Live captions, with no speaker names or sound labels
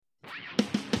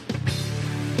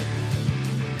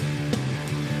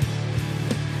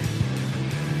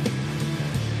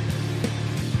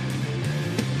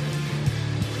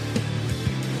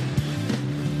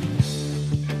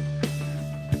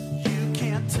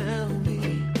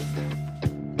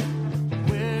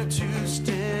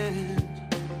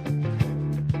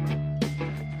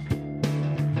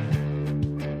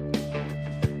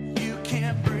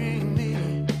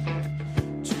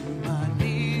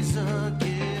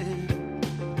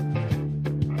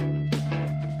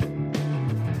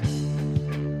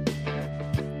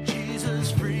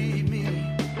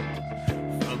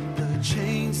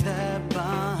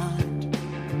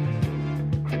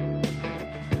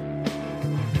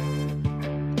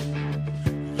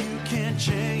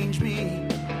change me.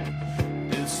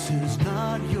 This is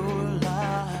not your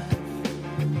life.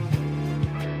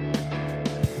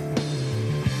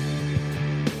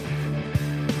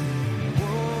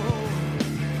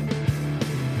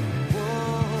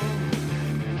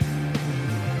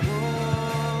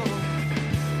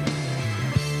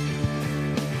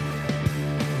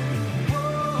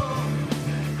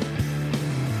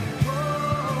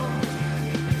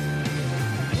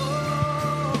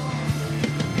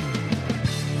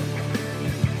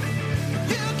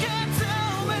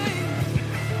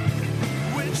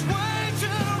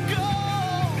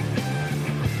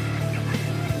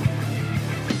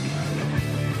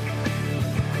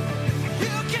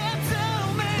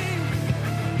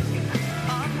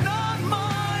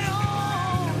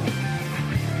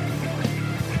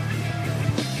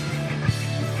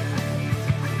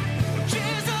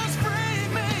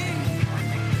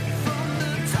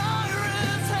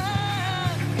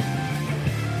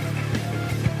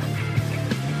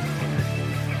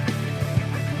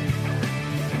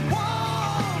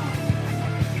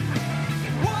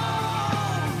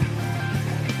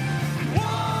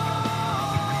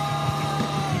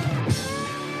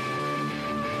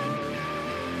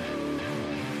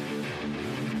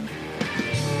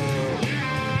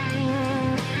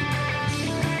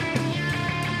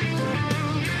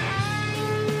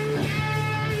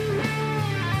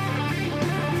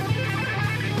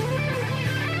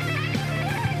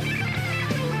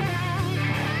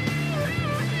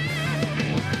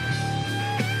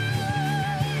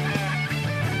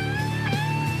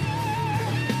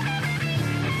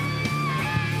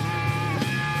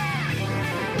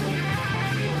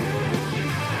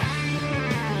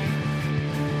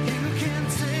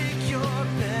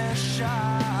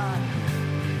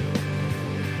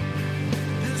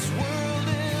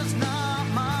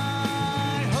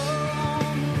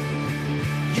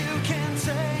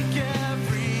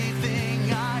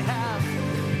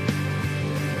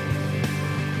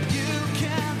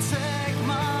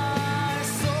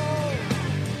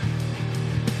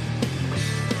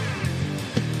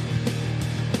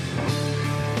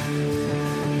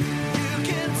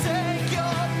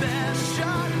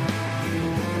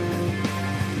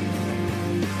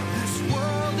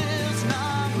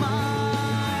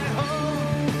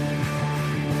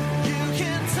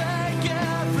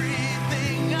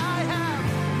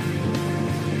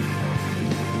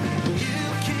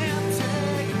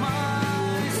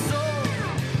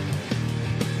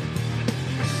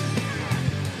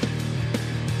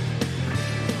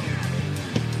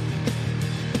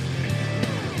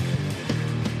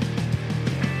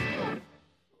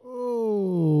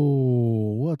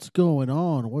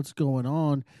 What's going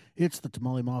on? It's the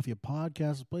Tamale Mafia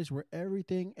podcast, a place where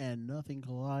everything and nothing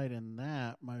collide. And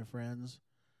that, my friends,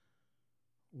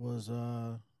 was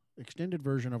a extended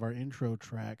version of our intro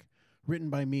track, written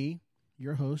by me,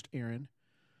 your host, Aaron.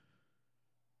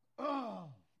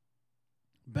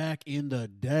 Back in the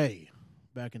day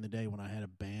when I had a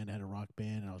band, I had a rock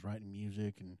band, and I was writing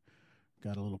music and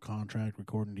got a little contract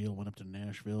recording deal. Went up to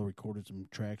Nashville, recorded some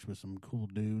tracks with some cool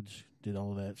dudes, did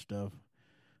all that stuff.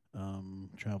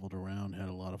 Traveled around, had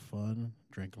a lot of fun,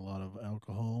 drank a lot of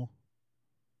alcohol,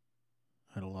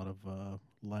 had a lot of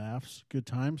laughs, good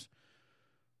times.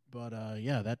 But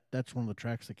yeah, that's one of the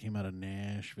tracks that came out of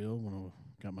Nashville when I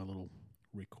got my little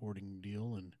recording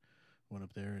deal and went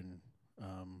up there and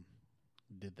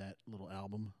did that little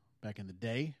album back in the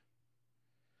day.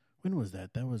 When was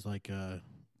that? That was like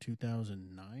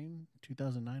 2009,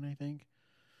 I think.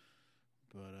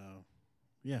 But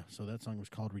yeah, so that song was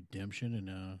called Redemption, and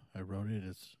I wrote it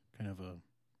as kind of a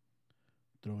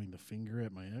throwing the finger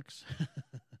at my ex.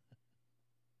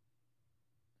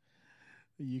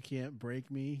 You can't break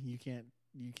me. You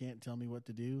can't tell me what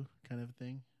to do, kind of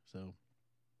thing. So,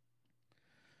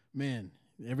 man,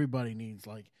 everybody needs,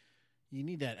 you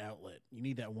need that outlet. You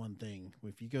need that one thing.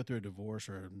 If you go through a divorce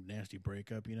or a nasty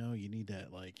breakup, you need that,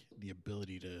 the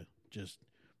ability to just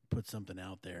put something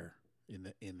out there in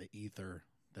the ether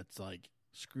that's like,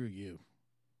 screw you.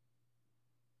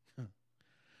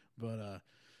 But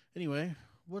anyway,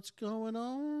 what's going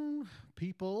on,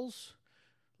 peoples?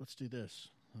 Let's do this.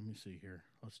 Let me see here.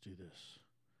 Let's do this.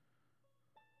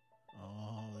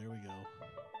 Oh, there we go.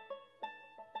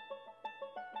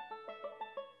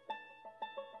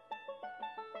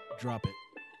 Drop it.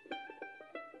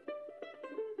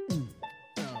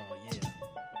 Oh, yeah.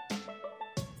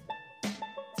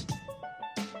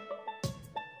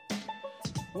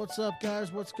 What's up,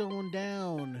 guys? What's going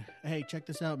down? Hey, check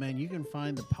this out, man. You can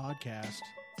find the podcast.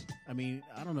 I mean,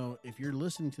 I don't know if you're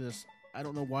listening to this. I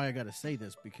don't know why I got to say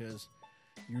this, because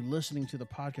you're listening to the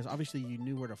podcast. Obviously, you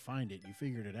knew where to find it. You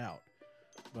figured it out. But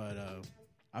but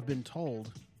I've been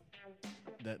told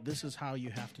that this is how you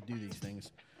have to do these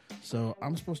things. So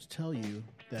I'm supposed to tell you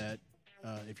that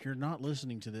if you're not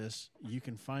listening to this, you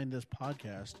can find this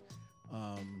podcast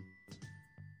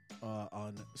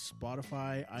on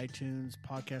Spotify, iTunes,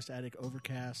 Podcast Addict,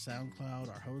 Overcast, SoundCloud,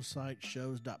 our host site,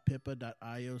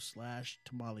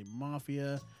 shows.pippa.io/Tamale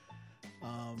Mafia.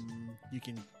 You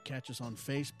can catch us on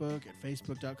Facebook at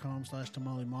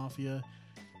facebook.com/Tamale Mafia.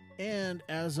 And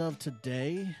as of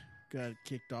today, got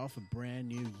kicked off a brand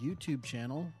new YouTube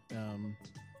channel.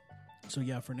 So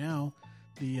yeah, for now,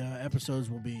 the episodes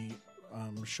will be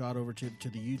shot over to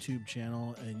the YouTube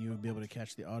channel, and you'll be able to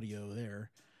catch the audio there.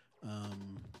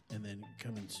 And then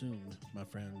coming soon, my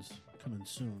friends, coming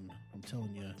soon. I'm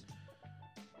telling you,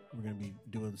 we're going to be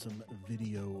doing some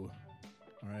video.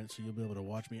 All right, so you'll be able to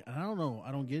watch me. And I don't know.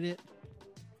 I don't get it.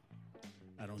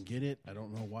 I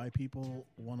don't know why people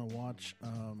want to watch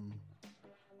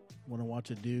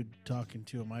a dude talking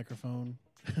to a microphone.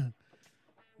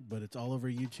 But it's all over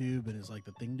YouTube, and it's like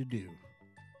the thing to do.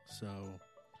 So,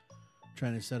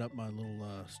 trying to set up my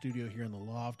little studio here in the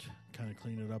loft, kind of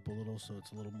clean it up a little so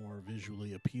it's a little more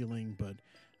visually appealing. But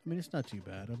I mean, it's not too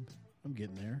bad. I'm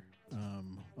getting there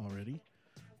already.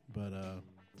 But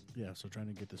yeah, so trying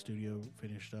to get the studio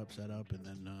finished up, set up, and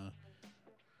then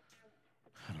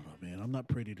I don't know, man. I'm not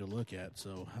pretty to look at,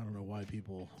 so I don't know why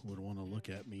people would want to look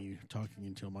at me talking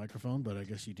into a microphone, but I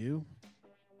guess you do.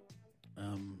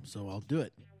 So I'll do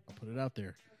it. I'll put it out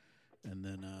there, and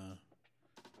then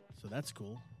so that's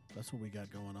cool. That's what we got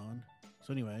going on.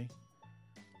 So anyway,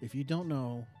 if you don't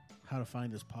know how to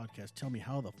find this podcast, tell me,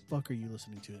 how the fuck are you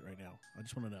listening to it right now? I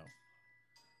just want to know.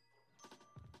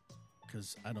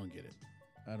 Because I don't get it.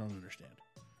 I don't understand.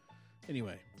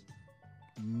 Anyway,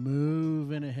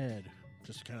 moving ahead.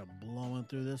 Just kind of blowing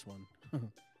through this one.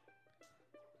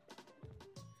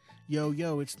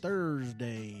 Yo, it's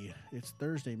Thursday. It's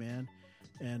Thursday, man.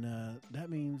 And that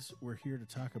means we're here to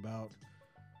talk about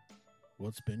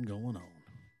what's been going on.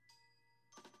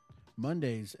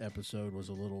 Monday's episode was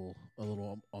a little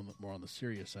more on the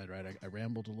serious side, right? I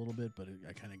rambled a little bit, but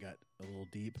I kind of got a little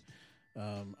deep.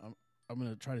 I'm going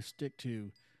to try to stick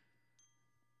to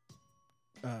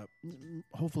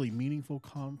hopefully meaningful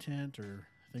content or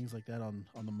things like that on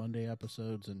the Monday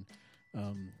episodes, and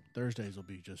Thursdays will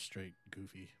be just straight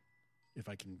goofy if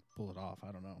I can pull it off.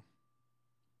 I don't know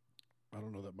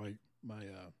that my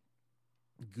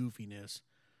goofiness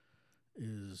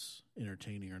is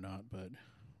entertaining or not, but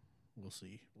we'll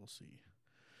see.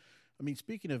 I mean,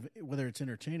 speaking of whether it's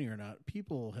entertaining or not,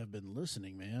 people have been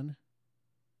listening, man.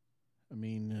 I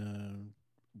mean,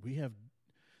 we have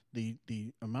the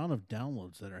amount of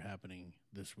downloads that are happening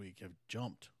this week have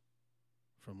jumped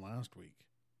from last week.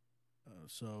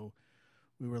 So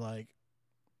we were like,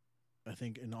 I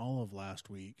think in all of last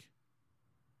week,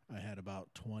 I had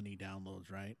about 20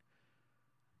 downloads, right?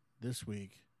 This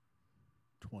week,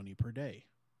 20 per day.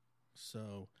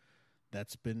 So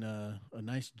that's been a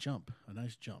nice jump.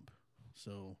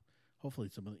 So hopefully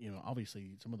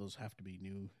obviously some of those have to be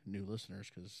new listeners,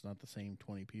 because it's not the same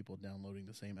 20 people downloading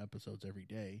the same episodes every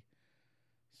day.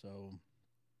 So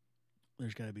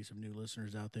there's got to be some new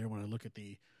listeners out there. When I look at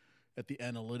the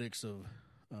analytics of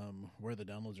where the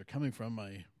downloads are coming from,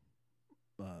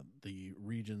 the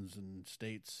regions and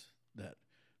states that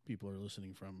people are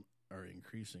listening from are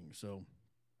increasing. So,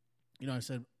 I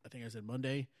think I said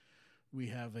Monday, we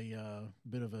have a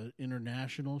bit of an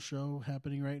international show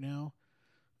happening right now.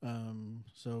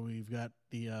 So we've got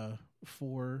the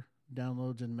 4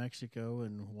 downloads in Mexico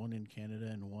and 1 in Canada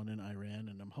and 1 in Iran,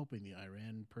 and I'm hoping the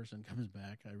Iran person comes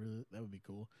back. That would be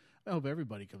cool. I hope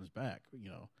everybody comes back.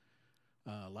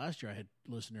 Last year I had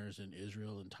listeners in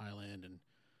Israel and Thailand and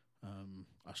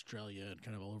Australia and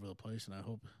kind of all over the place, and I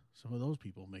hope some of those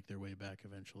people make their way back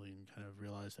eventually and kind of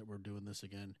realize that we're doing this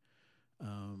again.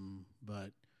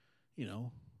 But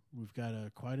we've got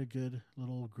quite a good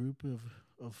little group of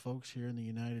folks here in the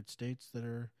United States that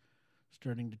are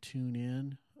starting to tune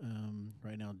in.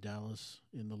 Right now, Dallas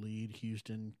in the lead,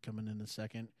 Houston coming in the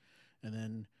second, and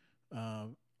then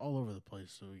all over the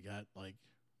place. So we got like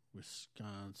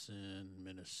Wisconsin,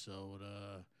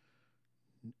 Minnesota.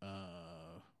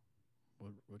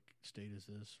 What state is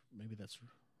this? Maybe that's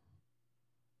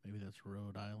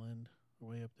Rhode Island,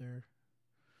 way up there.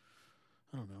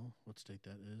 I don't know what state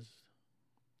that is.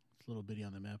 It's a little bitty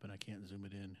on the map, and I can't zoom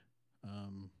it in.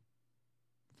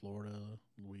 Florida,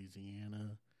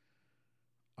 Louisiana,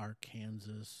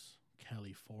 Arkansas,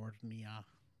 California.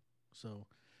 So,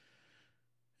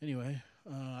 anyway,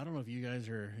 I don't know if you guys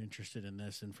are interested in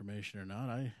this information or not.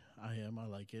 I am. I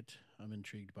like it. I'm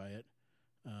intrigued by it.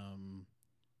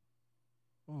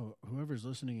 whoever's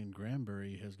listening in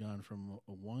Granbury has gone from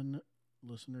a 1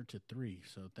 listener to 3.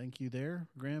 So thank you there,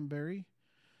 Granbury.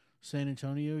 San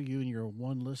Antonio, you and your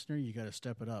 1 listener, you got to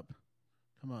step it up.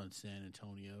 Come on, San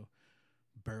Antonio.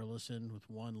 Burleson with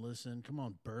 1 listen. Come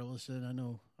on, Burleson. I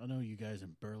know you guys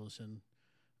in Burleson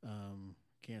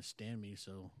can't stand me,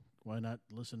 so why not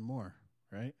listen more,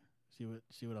 right? See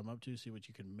what I'm up to, see what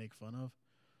you can make fun of.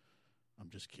 I'm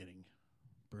just kidding.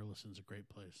 Burleson's a great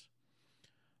place.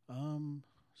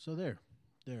 So there's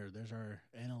our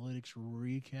analytics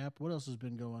recap. What else has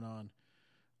been going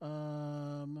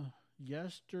on?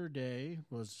 Yesterday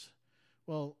was,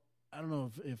 well, I don't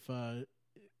know if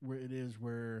where it is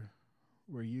where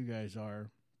you guys are,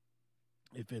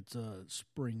 if it's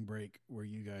spring break where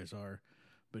you guys are,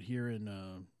 but here in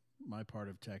my part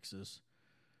of Texas,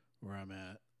 where I'm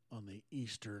at on the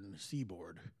eastern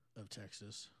seaboard of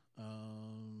Texas,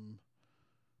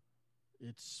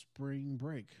 it's spring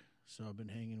break. So I've been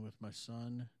hanging with my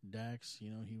son Dax. You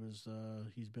know,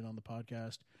 he's been on the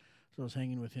podcast, so I was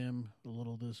hanging with him a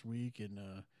little this week. And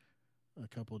a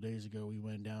couple of days ago, we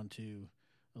went down to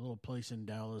a little place in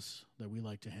Dallas that we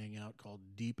like to hang out called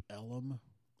Deep Ellum.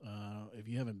 If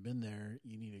you haven't been there,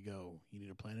 you need to go. You need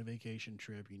to plan a vacation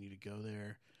trip. You need to go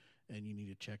there, and you need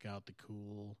to check out the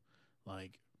cool,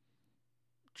 like,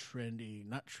 trendy,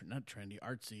 not trendy,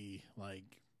 artsy,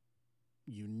 like,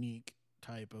 unique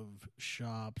type of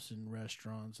shops and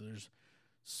restaurants. There's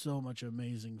so much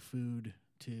amazing food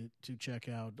to check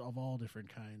out of all different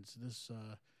kinds.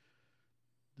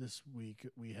 This week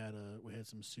we had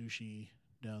some sushi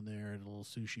down there at a little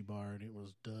sushi bar, and it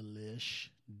was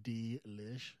delish.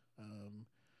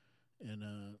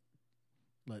 And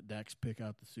let Dax pick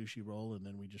out the sushi roll, and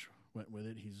then we just went with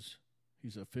it. He's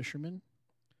a fisherman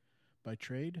by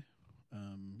trade,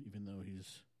 even though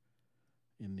he's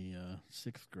in the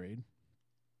 6th grade.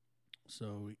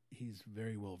 So he's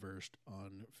very well versed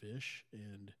on fish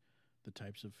and the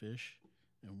types of fish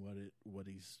and what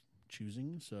he's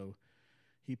choosing. So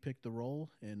he picked the roll,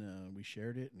 and we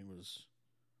shared it, and it was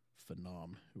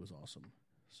phenom. It was awesome.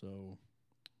 So,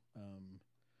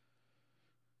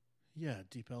 yeah,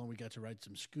 Deep Ellum, we got to ride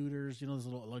some scooters, those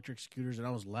little electric scooters. And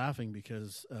I was laughing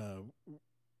because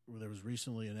there was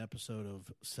recently an episode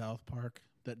of South Park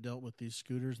that dealt with these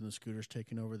scooters, and the scooters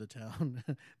taking over the town.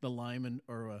 The lineman,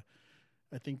 or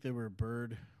I think they were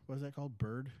Bird. What is that called?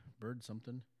 Bird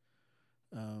something.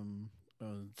 Some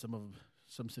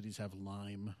cities have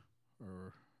Lime,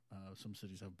 or some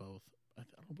cities have both. I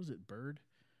don't know, was it Bird?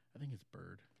 I think it's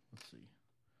Bird. Let's see.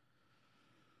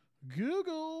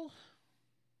 Google.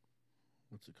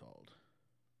 What's it called?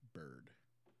 Bird.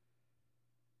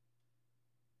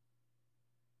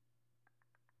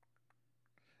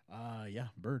 Yeah,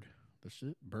 Bird. That's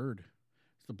it. Bird.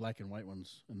 It's the black and white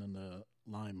ones, and then the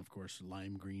lime, of course,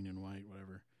 lime green and white,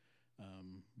 whatever.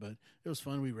 But it was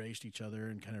fun. We raced each other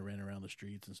and kind of ran around the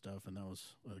streets and stuff, and that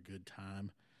was a good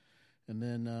time. And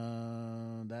then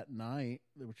that night,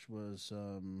 which was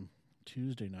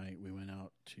Tuesday night, we went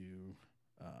out to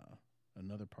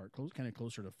another part, kind of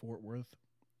closer to Fort Worth,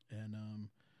 and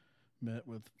met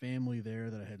with family there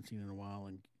that I hadn't seen in a while,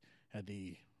 and had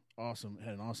an awesome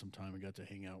time. We got to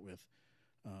hang out with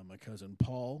my cousin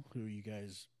Paul, who you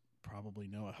guys probably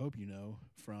know, I hope you know,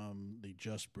 from the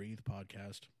Just Breathe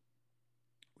podcast.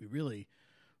 We really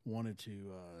wanted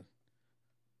to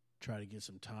try to get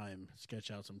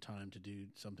sketch out some time to do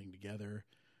something together,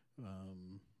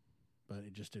 but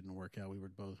it just didn't work out.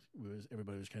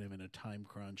 Everybody was kind of in a time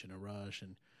crunch and a rush,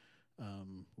 and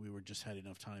we just had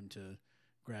enough time to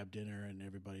grab dinner and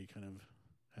everybody kind of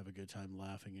have a good time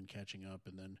laughing and catching up,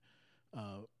 and then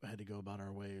I had to go about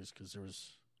our ways because there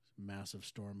was a massive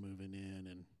storm moving in,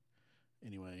 and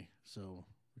anyway, so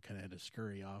we kind of had to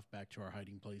scurry off back to our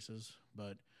hiding places.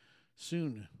 But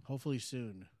hopefully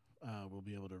soon, we'll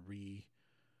be able to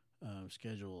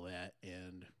schedule that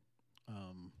and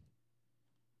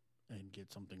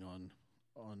get something on.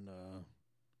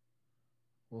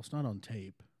 Well, it's not on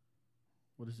tape.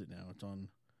 What is it now? It's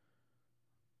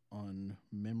on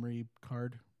memory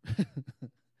card.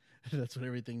 That's what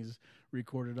everything's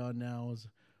recorded on now, is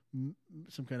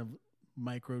some kind of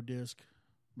micro disc,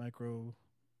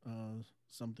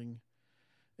 something.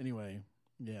 Anyway,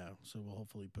 yeah. So we'll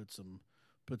hopefully put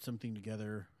something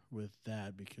together with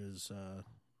that, because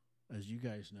as you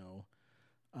guys know,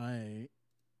 I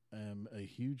am a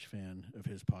huge fan of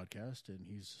his podcast, and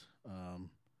he's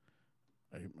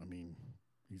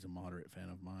he's a moderate fan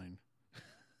of mine.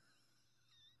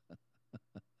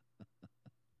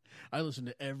 I listen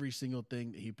to every single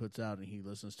thing that he puts out, and he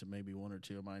listens to maybe one or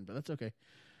two of mine, but that's okay.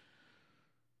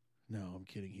 No, I'm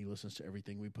kidding. He listens to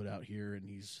everything we put out here, and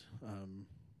he's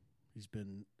He's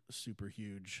been a super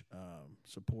huge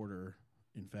supporter.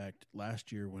 In fact,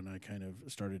 last year when I kind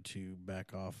of started to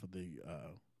back off of the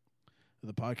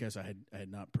podcast, I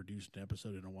had not produced an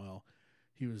episode in a while.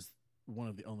 He was one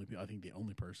of the only people, I think the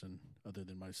only person other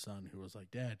than my son who was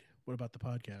like, "Dad, what about the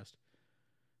podcast?"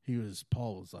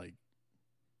 Paul was like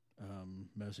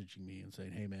messaging me and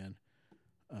saying, "Hey man,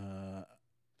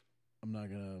 I'm not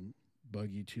gonna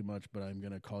bug you too much, but I'm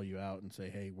gonna call you out and say,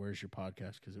 hey, where's your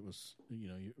podcast? Because it was,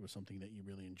 it was something that you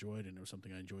really enjoyed, and it was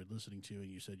something I enjoyed listening to,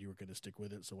 and you said you were gonna stick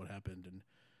with it. So what happened?" And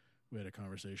we had a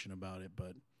conversation about it,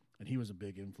 and he was a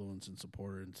big influence and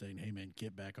supporter and saying, "Hey man,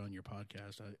 get back on your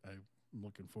podcast. I'm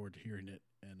looking forward to hearing it."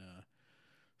 And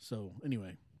so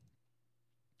anyway,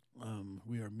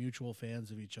 we are mutual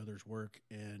fans of each other's work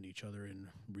and each other in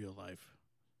real life.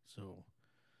 So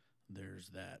there's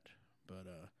that. But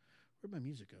where'd my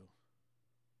music go?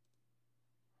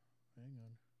 Hang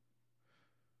on.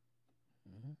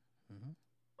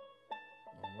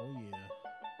 Oh, yeah.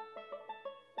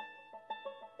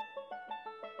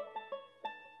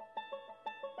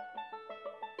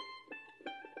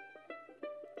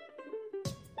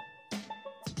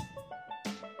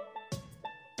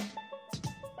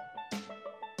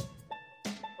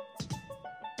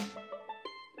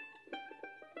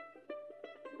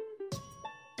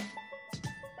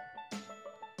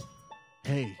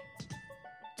 Hey,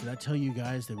 did I tell you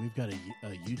guys that we've got a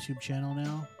YouTube channel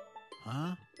now?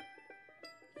 Huh?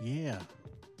 Yeah.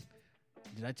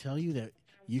 Did I tell you that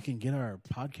you can get our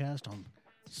podcast on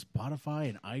Spotify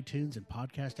and iTunes and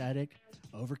Podcast Addict,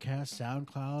 Overcast,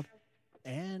 SoundCloud,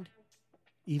 and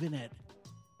even at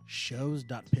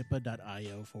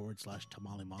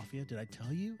shows.pippa.io/Tamale Mafia? Did I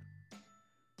tell you?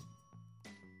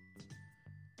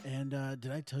 And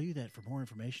did I tell you that for more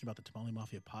information about the Tamale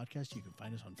Mafia podcast, you can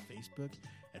find us on Facebook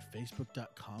at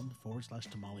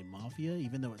facebook.com/Tamale Mafia?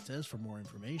 Even though it says for more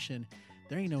information,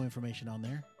 there ain't no information on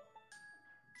there.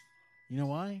 You know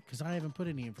why? Because I haven't put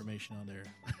any information on there.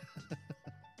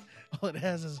 All it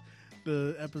has is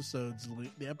the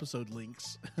episode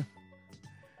links.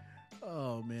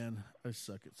 Oh, man. I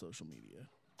suck at social media.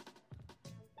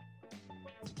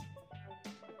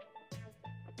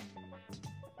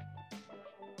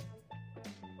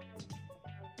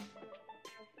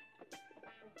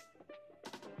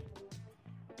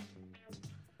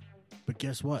 But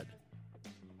guess what?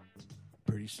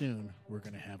 Pretty soon, we're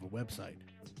going to have a website.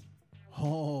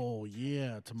 Oh,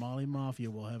 yeah. Tamale Mafia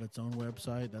will have its own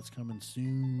website. That's coming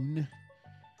soon.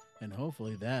 And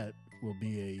hopefully that will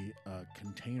be a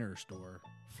container store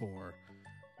for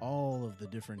all of the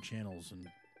different channels,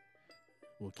 and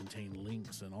will contain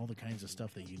links and all the kinds of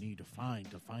stuff that you need to find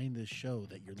this show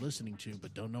that you're listening to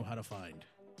but don't know how to find.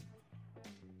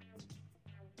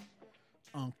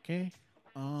 Okay.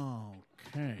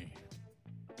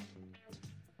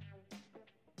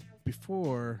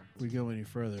 Before we go any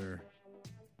further,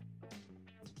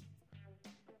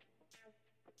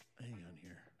 hang on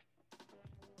here.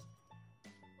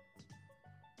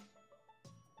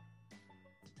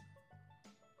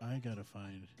 I gotta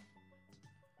find.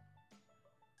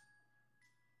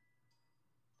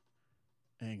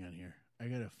 Hang on here. I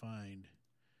gotta find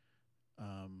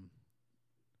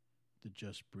the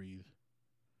Just Breathe.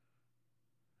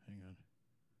 Hang on.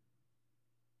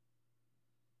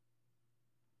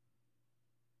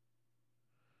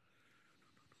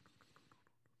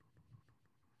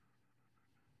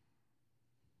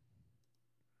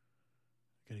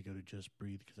 I gotta go to Just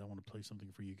Breathe because I want to play something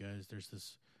for you guys. There's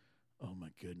this. Oh my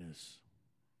goodness.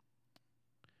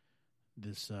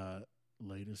 This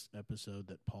latest episode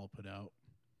that Paul put out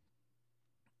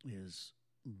is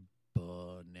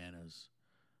bananas.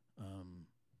 See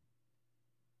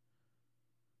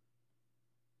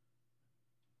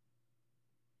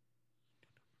if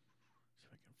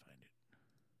I can find it.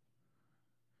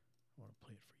 I want to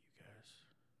play it for you guys.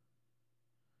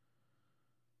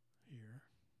 Here.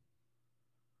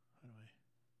 How do I?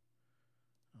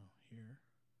 Oh, here.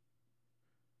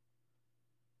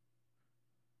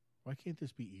 Why can't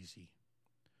this be easy?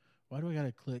 Why do I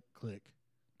gotta click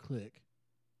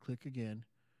again,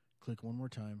 click one more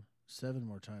time, 7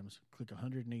 more times, click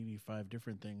 185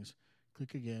 different things,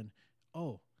 click again.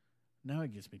 Oh, now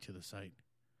it gets me to the site.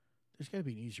 There's gotta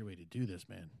be an easier way to do this,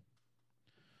 man.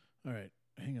 All right,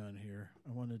 hang on here.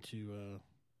 I wanted to,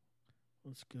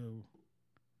 let's go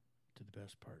to the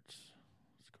best parts.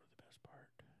 Let's go to the best part.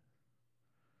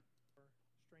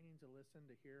 Straining to listen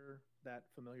to hear that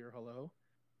familiar hello.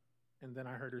 And then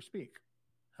I heard her speak.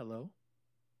 Hello?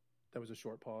 There was a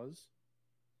short pause.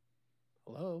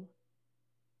 Hello?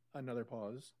 Another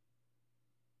pause.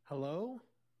 Hello?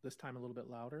 This time a little bit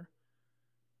louder.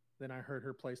 Then I heard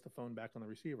her place the phone back on the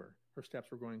receiver. Her steps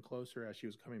were growing closer as she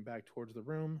was coming back towards the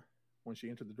room. When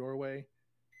she entered the doorway,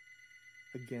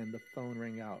 again, the phone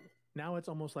rang out. Now it's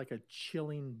almost like a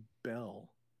chilling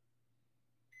bell.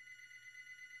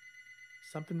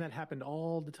 Something that happened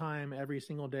all the time, every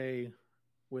single day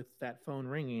with that phone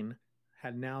ringing,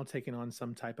 had now taken on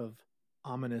some type of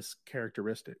ominous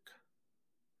characteristic.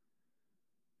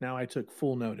 Now I took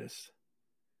full notice.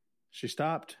 She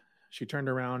stopped, she turned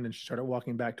around, and she started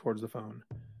walking back towards the phone.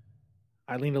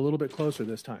 I leaned a little bit closer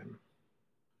this time.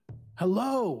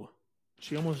 "Hello!"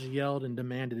 She almost yelled and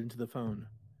demanded into the phone.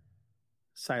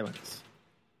 Silence.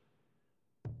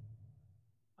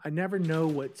 I never know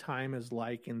what time is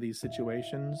like in these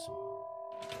situations,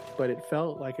 but it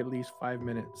felt like at least 5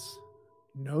 minutes.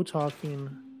 No talking,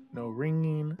 no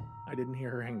ringing. I didn't hear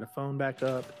her hang the phone back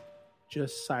up.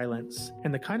 Just silence.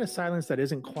 And the kind of silence that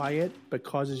isn't quiet, but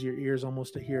causes your ears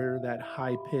almost to hear that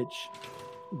high-pitched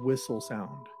whistle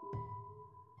sound.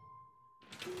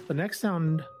 The next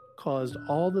sound caused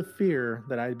all the fear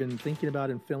that I had been thinking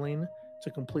about and feeling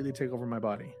to completely take over my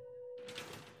body.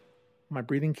 My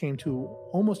breathing came to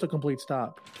almost a complete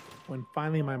stop when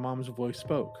finally my mom's voice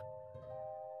spoke.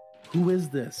 "Who is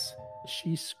this?"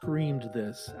 She screamed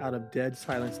this out of dead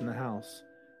silence in the house.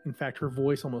 In fact, her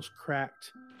voice almost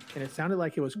cracked, and it sounded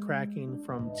like it was cracking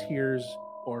from tears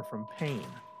or from pain.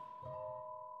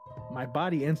 My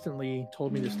body instantly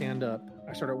told me to stand up.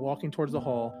 I started walking towards the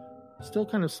hall, still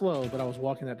kind of slow, but I was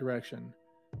walking that direction.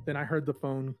 Then I heard the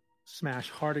phone smash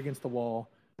hard against the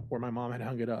wall where my mom had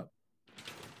hung it up.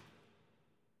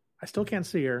 I still can't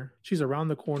see her. She's around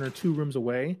the corner 2 rooms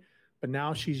away, but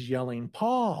now she's yelling,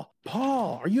 Paul,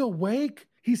 are you awake?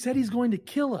 He said he's going to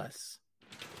kill us."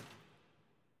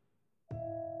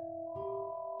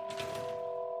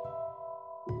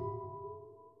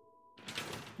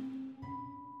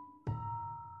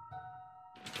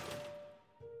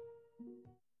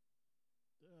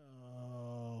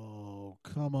 Oh,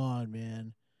 come on,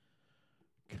 man.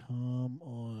 Come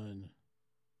on.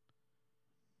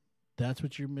 That's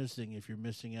what you're missing if you're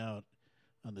missing out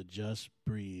on the Just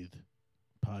Breathe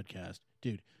podcast.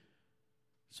 Dude,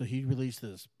 so he released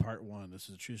this part 1. This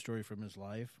is a true story from his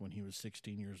life when he was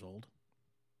 16 years old.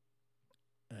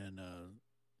 And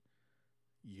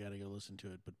you got to go listen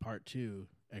to it. But part 2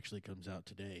 actually comes out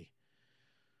today.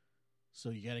 So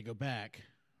you got to go back,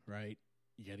 right?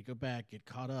 You got to go back, get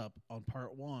caught up on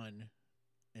part 1,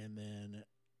 and then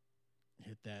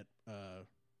hit that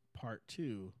part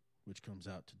 2, which comes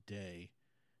out today,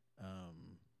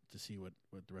 to see what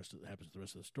the rest of happens to the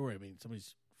rest of the story. I mean,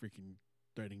 somebody's freaking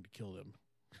threatening to kill them,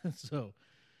 so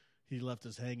he left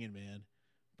us hanging, man.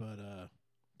 But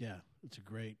yeah, it's a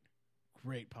great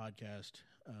podcast.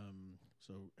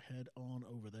 So head on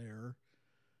over there.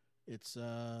 It's you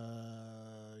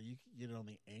can get it on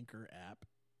the Anchor app.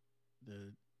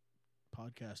 The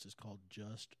podcast is called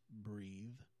Just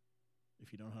Breathe.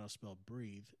 If you don't know how to spell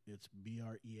breathe, it's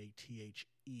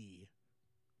BREATHE.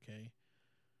 Okay?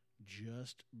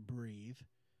 Just Breathe.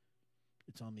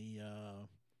 It's on the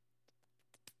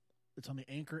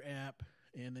Anchor app,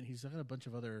 and then he's got a bunch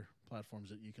of other platforms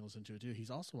that you can listen to it too.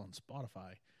 He's also on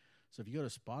Spotify. So if you go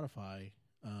to Spotify,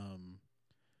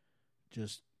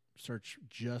 just search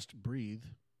Just Breathe.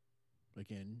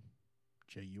 Again,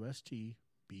 JUSTBREATHE.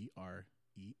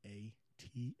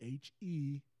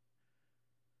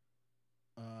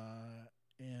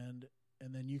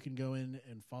 And then you can go in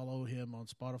and follow him on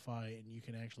Spotify, and you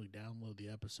can actually download the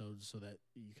episodes so that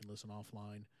you can listen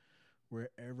offline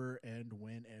wherever and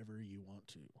whenever you want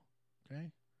to.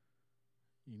 Okay?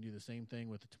 You can do the same thing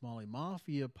with the Tamale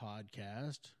Mafia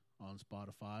podcast on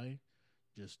Spotify.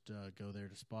 Just go there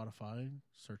to Spotify,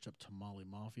 search up Tamale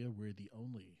Mafia. We're the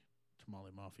only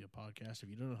Tamale Mafia podcast. If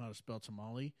you don't know how to spell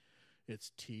tamale, it's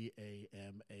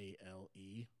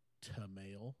TAMALE,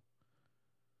 Tamale.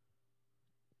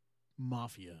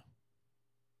 Mafia.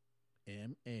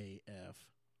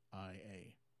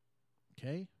 MAFIA.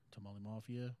 Okay? Tamale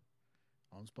Mafia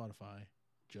on Spotify.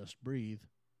 Just Breathe,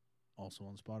 also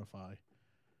on Spotify.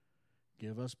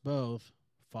 Give us both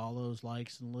follows,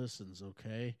 likes, and listens,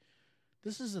 okay?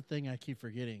 This is the thing I keep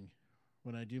forgetting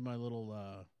when I do my little,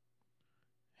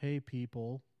 hey,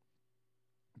 people,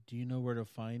 do you know where to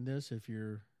find this if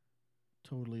you're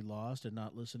totally lost and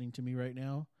not listening to me right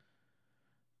now?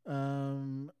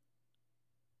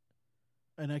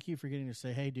 And I keep forgetting to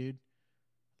say, hey, dude,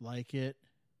 like it,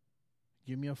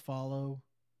 give me a follow,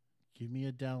 give me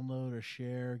a download or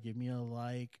share, give me a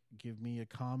like, give me a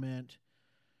comment.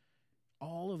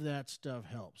 All of that stuff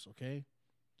helps, okay?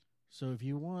 So if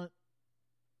you want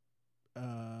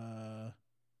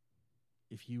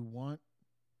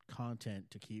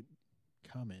content to keep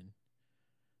coming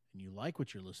and you like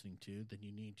what you're listening to, then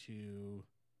you need to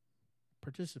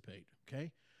participate,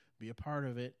 okay? Be a part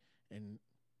of it and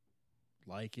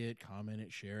like it, comment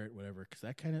it, share it, whatever, because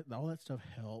all that stuff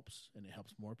helps, and it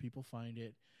helps more people find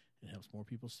it. It helps more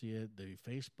people see it. The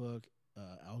Facebook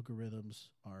algorithms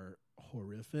are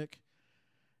horrific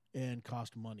and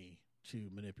cost money to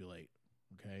manipulate,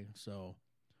 okay? So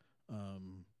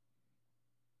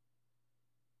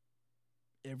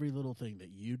every little thing that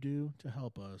you do to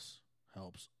help us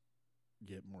helps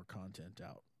get more content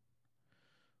out.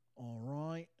 All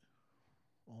right.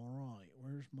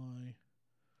 Where's my...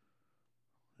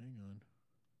 Hang on.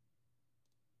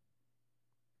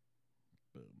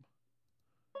 Boom.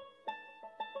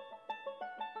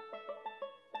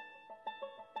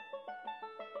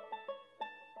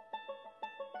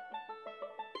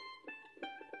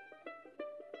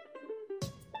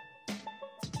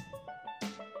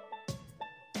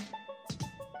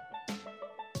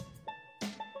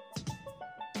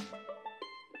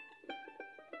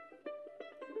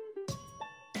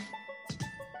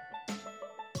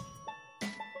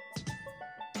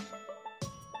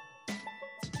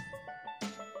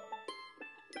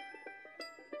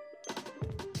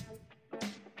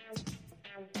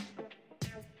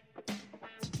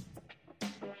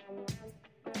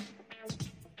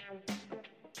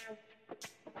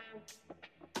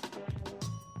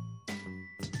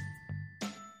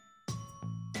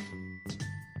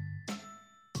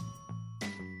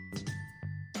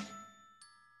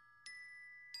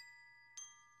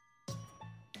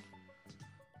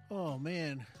 Oh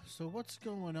man, so what's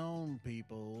going on,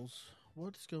 peoples?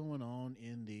 What's going on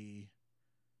in the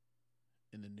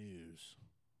news?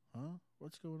 Huh?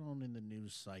 What's going on in the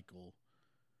news cycle?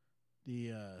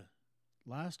 The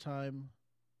last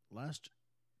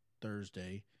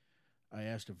Thursday, I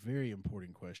asked a very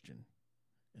important question.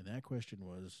 And that question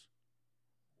was,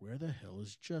 where the hell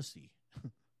is Jussie?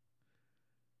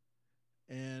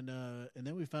 And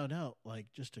then we found out,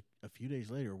 like, just a few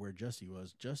days later, where Jussie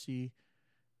was.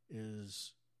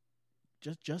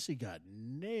 Jussie got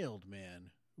nailed,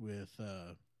 man, with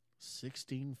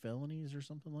 16 felonies or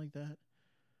something like that.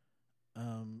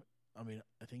 I mean,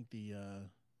 I think the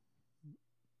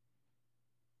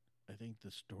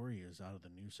story is out of the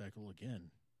news cycle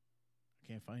again. I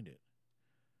can't find it.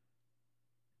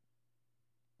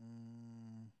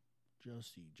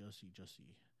 Jussie.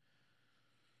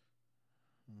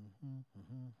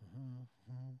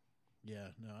 Yeah,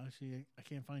 no, actually, I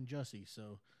can't find Jussie,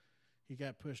 so he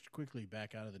got pushed quickly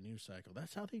back out of the news cycle.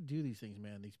 That's how they do these things,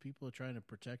 man. These people are trying to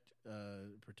protect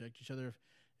each other.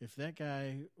 If that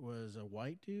guy was a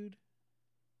white dude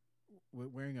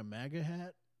wearing a MAGA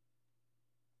hat,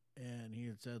 and he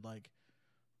had said, like,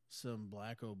 some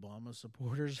black Obama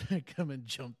supporters had come and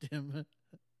jumped him,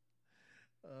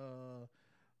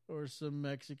 or some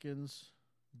Mexicans,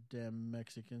 damn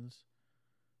Mexicans.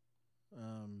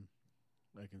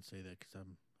 I can say that because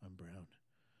I'm brown.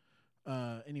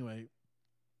 Anyway,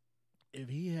 if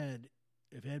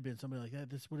it had been somebody like that,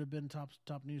 this would have been top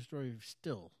news story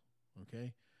still,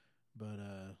 okay? But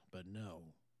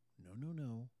no,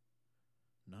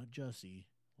 not Jussie.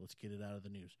 Let's get it out of the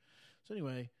news. So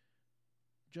anyway,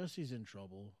 Jussie's in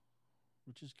trouble,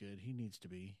 which is good. He needs to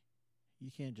be.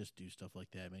 You can't just do stuff like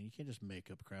that, man. You can't just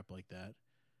make up crap like that.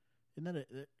 Isn't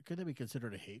that could that be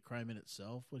considered a hate crime in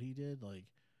itself? What he did, like,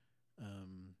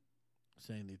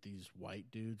 saying that these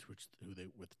white dudes,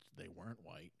 they weren't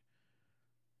white,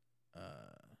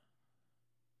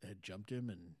 had jumped him,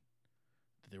 and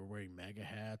that they were wearing MAGA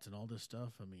hats and all this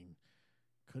stuff. I mean,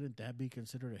 couldn't that be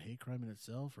considered a hate crime in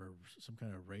itself, or some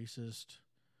kind of racist?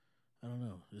 I don't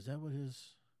know. Is that what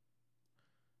his?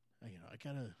 I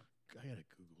gotta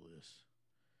Google this,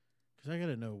 because I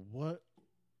gotta know what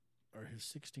are his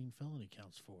 16 felony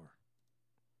counts for.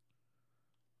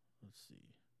 Let's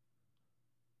see.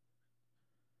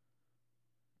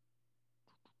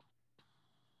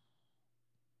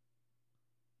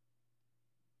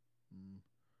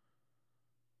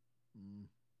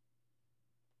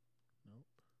 Nope.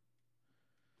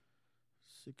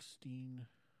 16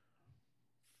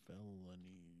 felonies.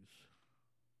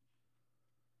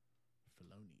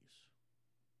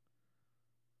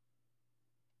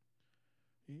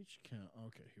 Each count.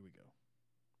 Okay, here we go.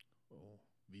 Oh,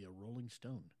 via Rolling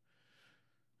Stone.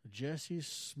 Jussie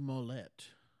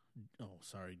Smollett. Oh,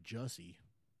 sorry, Jussie.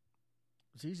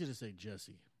 It's easy to say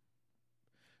Jussie.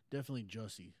 Definitely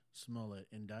Jussie Smollett,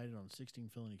 indicted on 16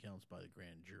 felony counts by the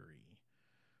grand jury.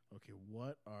 Okay,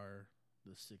 what are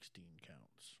the 16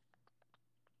 counts?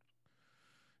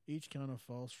 Each count of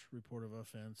false report of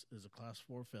offense is a class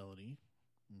 4 felony.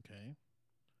 Okay.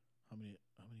 How many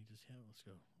does he have? Let's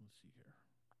go. Let's see here.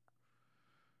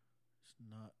 It's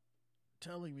not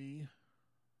telling me.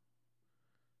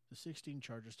 The 16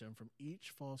 charges stem from each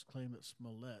false claim that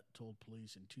Smollett told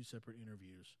police in 2 separate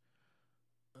interviews.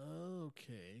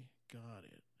 Okay, got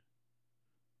it.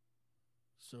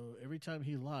 So every time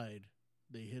he lied,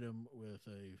 they hit him with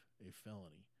a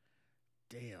felony.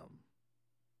 Damn.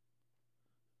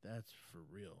 That's for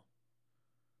real.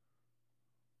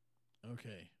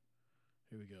 Okay,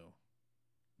 here we go.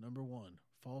 Number 1,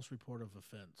 false report of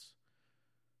offense.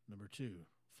 Number 2,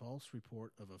 false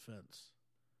report of offense.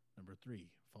 Number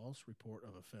 3, false report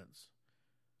of offense.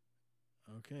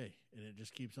 Okay, and it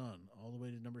just keeps on all the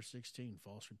way to number 16,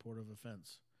 false report of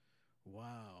offense.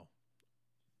 Wow.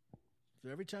 So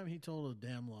every time he told a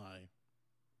damn lie,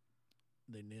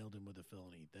 they nailed him with a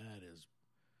felony. That is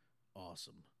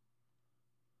awesome.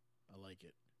 I like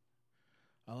it.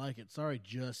 I like it. Sorry,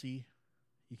 Jussie.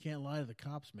 You can't lie to the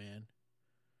cops, man.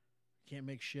 You can't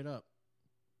make shit up.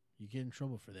 You get in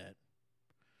trouble for that.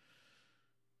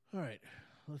 All right.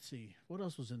 Let's see. What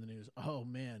else was in the news? Oh,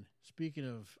 man. Speaking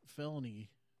of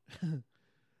felony,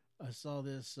 I saw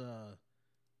this,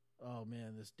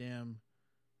 this damn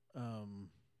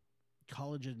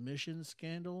college admissions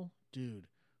scandal. Dude,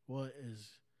 what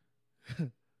is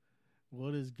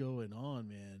going on,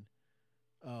 man?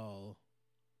 Oh,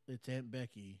 it's Aunt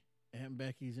Becky. Aunt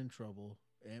Becky's in trouble.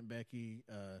 Aunt Becky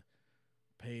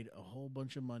paid a whole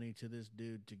bunch of money to this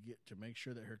dude to make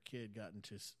sure that her kid got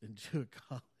into a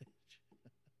college.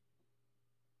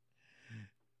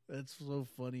 That's so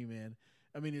funny, man.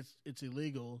 I mean, it's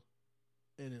illegal,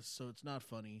 and it's not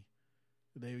funny.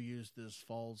 They use this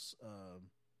false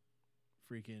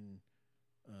freaking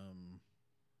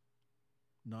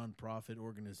nonprofit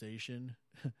organization.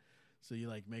 So you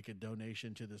like make a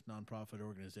donation to this nonprofit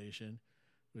organization,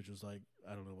 which was like,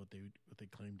 I don't know what they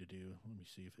claim to do. Let me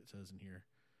see if it says in here.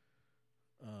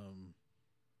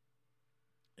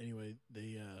 Anyway,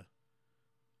 they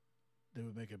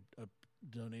would make a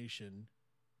donation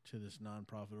to this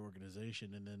nonprofit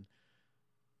organization, and then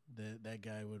that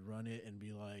guy would run it and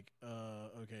be like,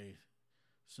 okay,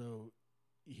 so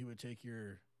he would take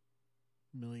your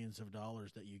millions of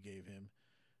dollars that you gave him,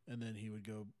 and then he would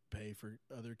go pay for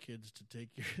other kids to take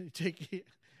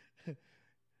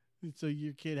so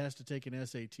your kid has to take an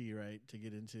SAT, right, to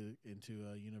get into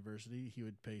a university. He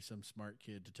would pay some smart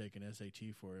kid to take an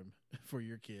SAT for him, for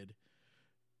your kid.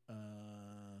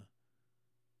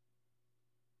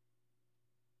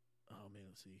 Oh man,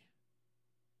 let's see.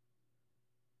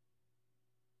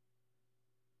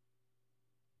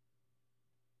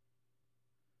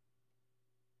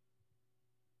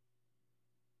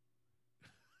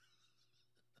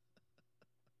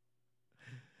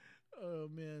 Oh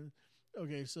man.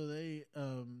 Okay, so they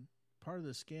part of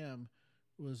the scam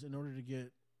was in order to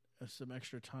get some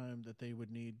extra time that they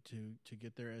would need to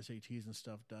get their SATs and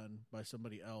stuff done by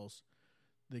somebody else.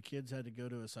 The kids had to go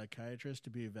to a psychiatrist to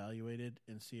be evaluated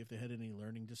and see if they had any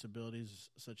learning disabilities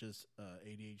such as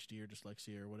ADHD or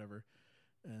dyslexia or whatever.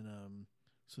 And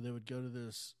so they would go to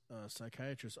this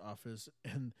psychiatrist's office,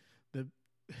 and the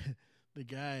the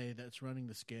guy that's running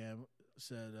the scam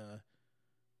said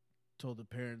told the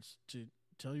parents to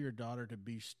tell your daughter to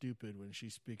be stupid when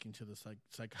she's speaking to the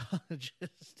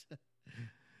psychologist.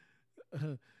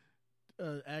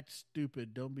 Act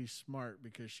stupid. Don't be smart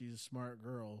because she's a smart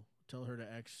girl. Tell her to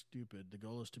act stupid. The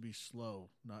goal is to be slow,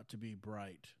 not to be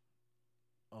bright.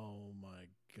 Oh my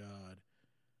God.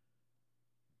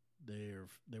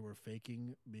 They were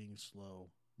faking being slow,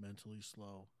 mentally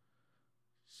slow,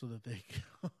 so that they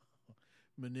can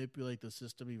manipulate the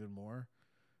system even more.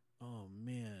 Oh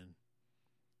man.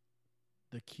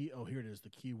 The Key. Oh, here it is. The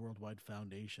Key Worldwide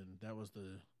Foundation. That was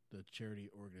the charity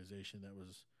organization that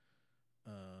was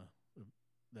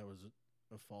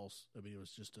a false. I mean, it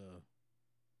was just a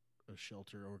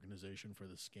shelter organization for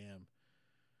the scam.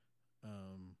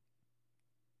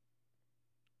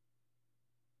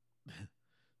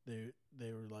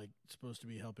 They were like supposed to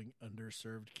be helping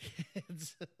underserved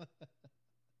kids.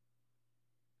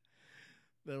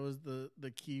 That was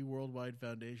the Key Worldwide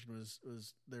Foundation was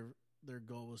their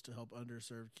goal was to help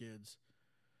underserved kids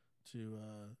to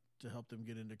help them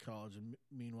get into college, and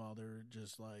meanwhile they're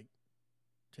just like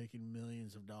taking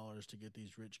millions of dollars to get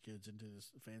these rich kids into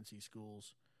this fancy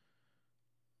schools.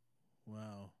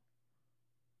 Wow.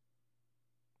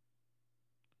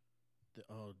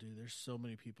 Oh, dude, there's so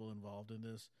many people involved in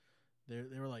this.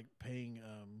 They were like paying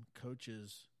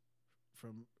coaches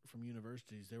from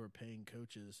universities. They were paying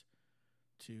coaches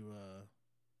to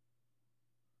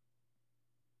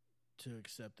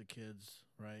accept the kids,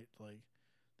 right? Like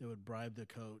they would bribe the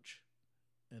coach,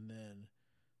 and then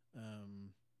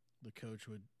the coach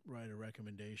would write a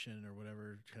recommendation or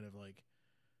whatever, kind of like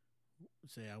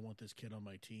say, I want this kid on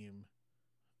my team.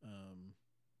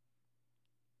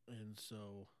 And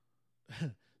so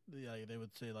they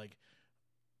would say, like,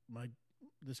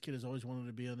 this kid has always wanted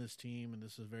to be on this team, and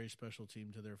this is a very special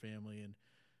team to their family. And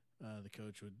the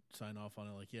coach would sign off on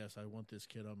it, like, yes, I want this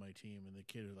kid on my team. And the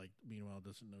kid, like, meanwhile,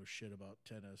 doesn't know shit about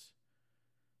tennis.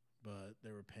 But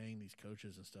they were paying these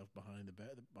coaches and stuff behind the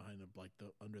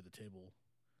under the table,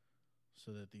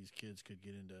 so that these kids could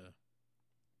get into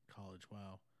college.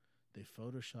 Wow. They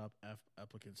Photoshop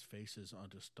applicants' faces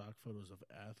onto stock photos of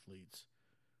athletes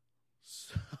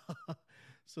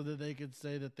so that they could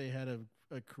say that they had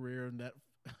a career in that.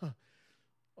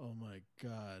 Oh, my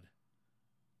God.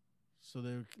 So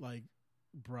they would, like,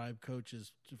 bribe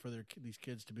coaches for these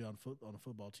kids to be on a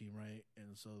football team, right?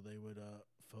 And so they would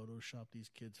Photoshop these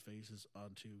kids' faces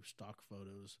onto stock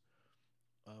photos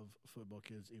of football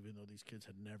kids, even though these kids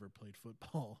had never played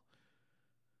football.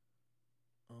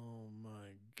 Oh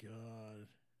my God.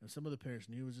 And some of the parents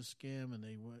knew it was a scam, and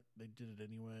they did it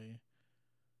anyway.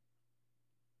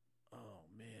 Oh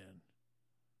man.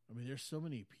 I mean, there's so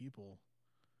many people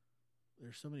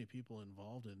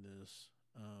involved in this.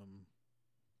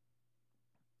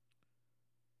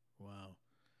 Wow.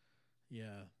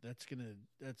 Yeah, that's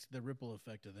the ripple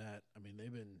effect of that. I mean,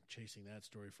 they've been chasing that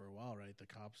story for a while, right? The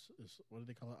cops what do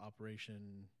they call it?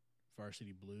 Operation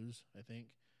Varsity Blues, I think.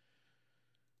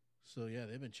 So yeah,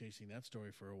 they've been chasing that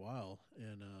story for a while,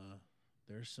 and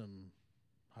there's some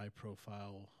high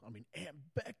profile. I mean, Aunt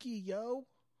Becky, yo,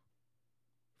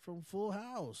 from Full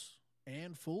House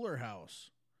and Fuller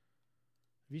House.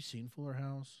 Have you seen Fuller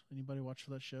House? Anybody watch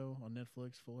that show on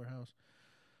Netflix, Fuller House?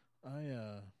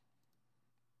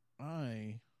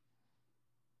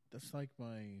 That's like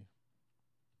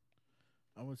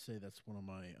I would say that's one of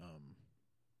my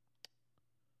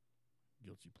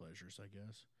guilty pleasures, I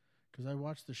guess. Because I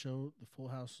watched the show, the Full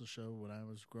House show, when I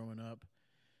was growing up,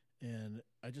 and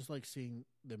I just like seeing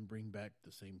them bring back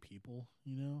the same people,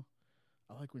 you know?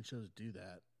 I like when shows do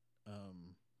that,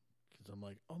 because I'm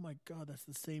like, oh my God, that's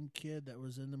the same kid that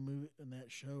was in the movie, in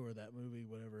that show or that movie,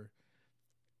 whatever,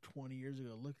 20 years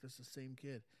ago. Look, that's the same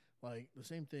kid. Like, the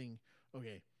same thing.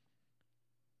 Okay,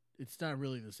 it's not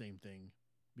really the same thing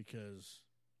because,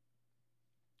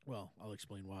 well, I'll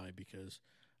explain why. Because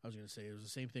I was going to say it was the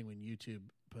same thing when YouTube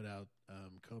put out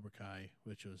Cobra Kai,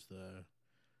 which was the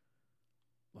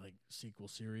like sequel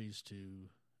series to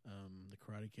the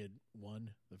Karate Kid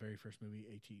 1, the very first movie,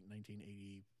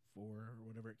 1984 or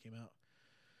whatever it came out.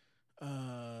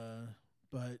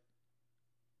 But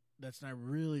that's not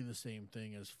really the same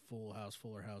thing as Full House,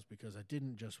 Fuller House, because I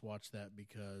didn't just watch that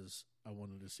because I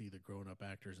wanted to see the grown-up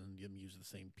actors and them use the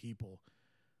same people.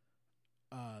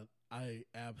 I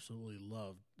absolutely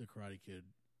loved the Karate Kid.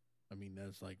 I mean,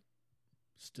 that's like,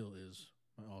 still is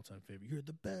my all-time favorite. You're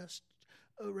the best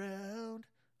around.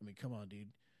 I mean, come on, dude.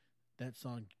 That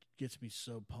song gets me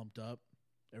so pumped up.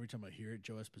 Every time I hear it,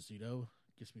 Joe Esposito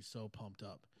gets me so pumped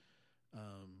up.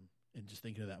 And just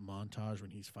thinking of that montage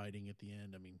when he's fighting at the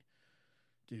end. I mean,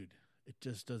 dude, it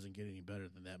just doesn't get any better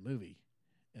than that movie.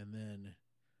 And then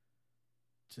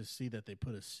to see that they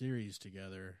put a series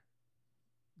together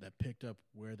that picked up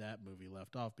where that movie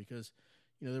left off, because,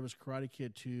 you know, there was Karate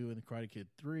Kid 2 and the Karate Kid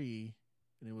 3,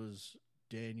 and it was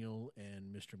Daniel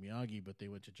and Mr. Miyagi, but they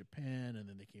went to Japan, and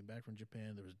then they came back from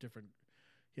Japan. There was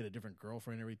he had a different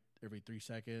girlfriend every 3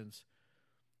 seconds.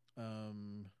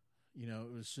 You know,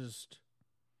 it was just,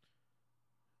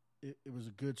 it was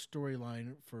a good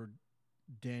storyline for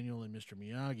Daniel and Mr.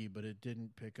 Miyagi, but it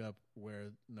didn't pick up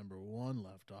where number 1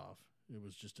 left off. It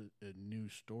was just a new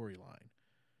storyline.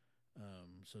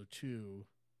 So 2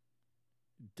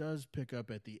 does pick up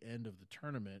at the end of the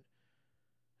tournament.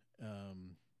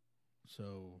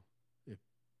 So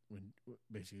when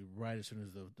basically right as soon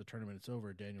as the tournament is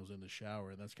over, Daniel's in the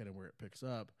shower, and that's kind of where it picks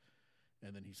up.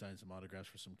 And then he signs some autographs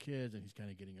for some kids, and he's kind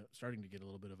of starting to get a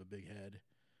little bit of a big head.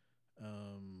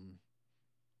 And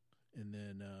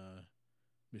then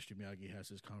Mr. Miyagi has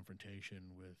his confrontation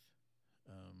with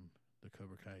the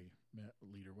Cobra Kai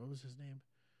leader. What was his name?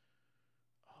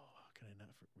 Oh, how can I not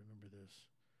remember this?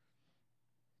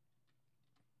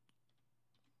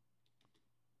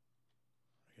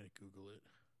 I gotta Google it.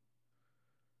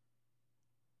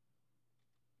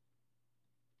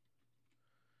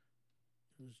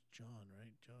 It was John,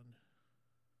 right?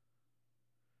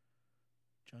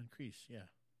 John Kreese, yeah.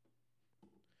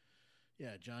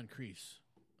 Yeah, John Kreese.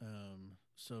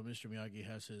 So Mr. Miyagi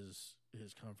has his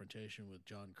confrontation with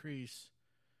John Kreese,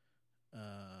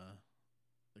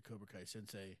 the Cobra Kai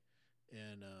sensei,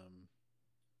 and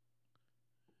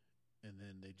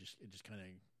then it just kind of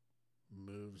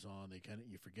moves on. They kind of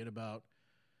you forget about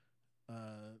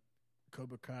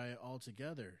Cobra Kai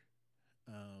altogether,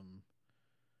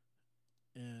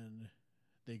 and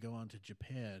they go on to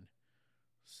Japan.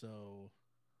 So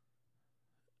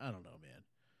I don't know, man.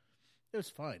 It was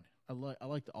fine. I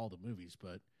liked all the movies,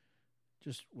 but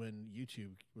just when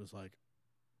YouTube was like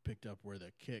picked up where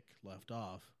the kick left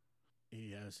off,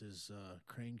 he has his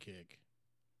crane kick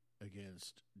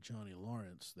against Johnny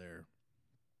Lawrence there.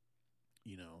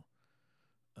 You know,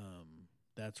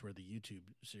 that's where the YouTube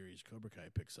series Cobra Kai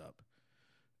picks up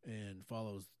and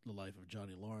follows the life of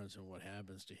Johnny Lawrence and what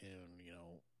happens to him. You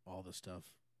know, all the stuff,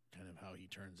 kind of how he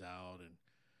turns out and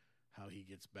how he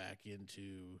gets back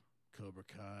into Cobra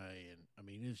Kai. And I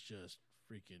mean, it's just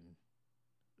freaking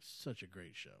such a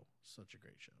great show. Such a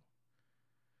great show.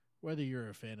 Whether you're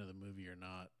a fan of the movie or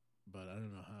not, but I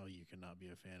don't know how you cannot be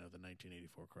a fan of the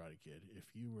 1984 Karate Kid. If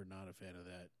you were not a fan of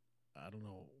that, I don't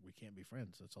know. We can't be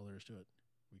friends. That's all there is to it.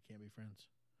 We can't be friends.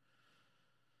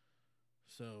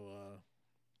 So,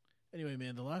 anyway,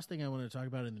 man, the last thing I want to talk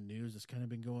about in the news that's kind of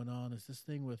been going on is this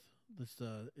thing with this.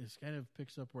 It kind of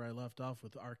picks up where I left off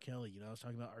with R. Kelly. You know, I was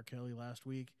talking about R. Kelly last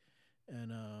week,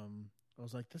 and I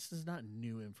was like, this is not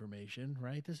new information,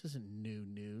 right? This isn't new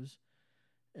news.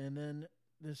 And then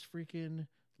this freaking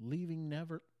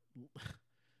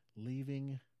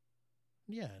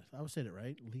yeah, I was saying it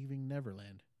right. Leaving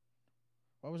Neverland.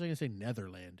 Why was I going to say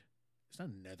Netherland? It's not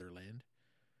Netherland.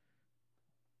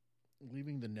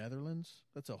 Leaving the Netherlands?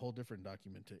 That's a whole different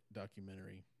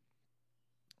documentary.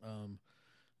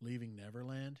 Leaving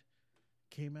Neverland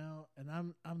came out, and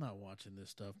I'm not watching this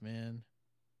stuff, man,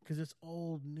 because it's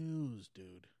old news,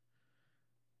 dude.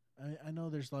 I know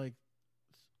there's like,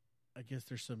 I guess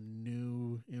there's some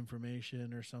new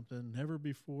information or something, never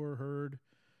before heard,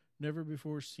 never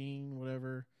before seen,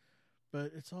 whatever,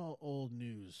 but it's all old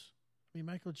news. I mean,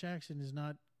 Michael Jackson is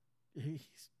not,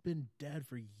 he's been dead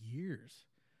for years.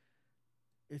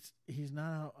 He's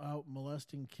not out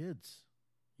molesting kids,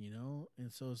 you know?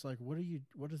 And so it's like, what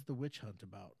is the witch hunt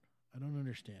about? I don't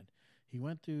understand. He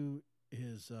went through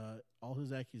his, all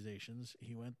his accusations.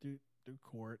 He went through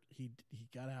court. He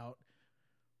got out.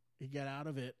 He got out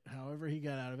of it. However he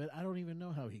got out of it, I don't even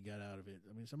know how he got out of it.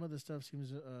 I mean, some of the stuff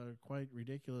seems quite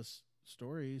ridiculous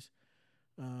stories.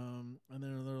 And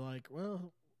then they're like,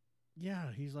 well,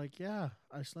 yeah. He's like, yeah,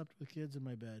 I slept with kids in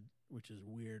my bed, which is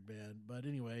weird, man. But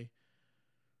anyway,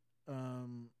 I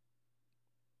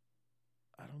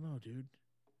don't know, dude.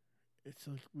 It's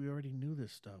like we already knew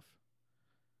this stuff.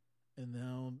 And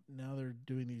now they're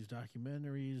doing these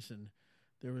documentaries, and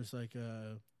there was like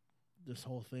this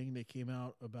whole thing that came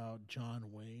out about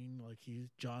John Wayne. Like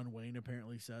John Wayne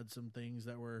apparently said some things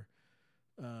that were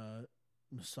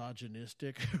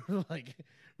misogynistic.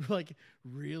 like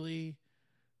really?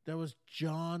 That was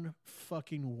John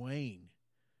fucking Wayne.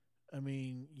 I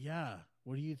mean, yeah.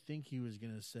 What do you think he was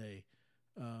going to say?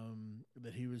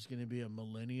 That he was going to be a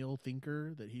millennial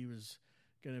thinker? That he was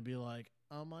going to be like,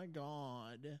 oh my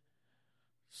God,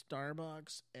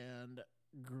 Starbucks and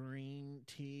green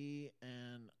tea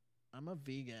and I'm a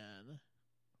vegan.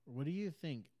 What do you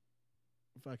think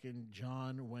fucking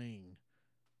John Wayne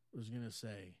was going to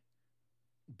say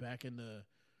back in the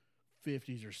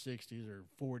 50s or 60s or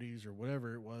 40s or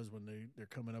whatever it was when they're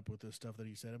coming up with this stuff that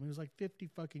he said? I mean, it was like 50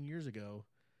 fucking years ago.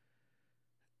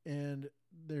 And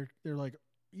they're like,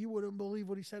 you wouldn't believe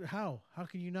what he said. How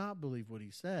can you not believe what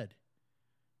he said?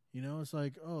 You know, it's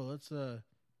like, oh,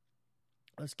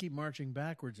 let's keep marching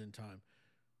backwards in time.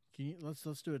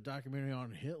 Let's do a documentary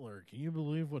on Hitler. Can you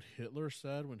believe what Hitler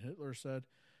said when Hitler said,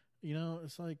 you know,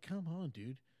 it's like, come on,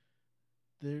 dude.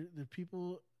 The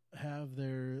people have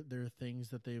their things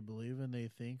that they believe and they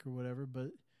think or whatever, but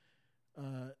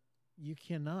you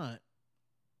cannot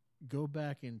go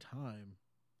back in time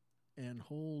and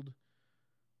hold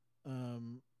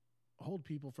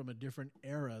people from a different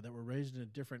era that were raised in a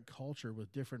different culture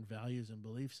with different values and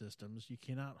belief systems. You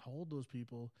cannot hold those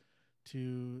people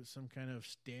to some kind of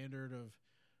standard of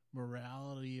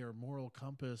morality or moral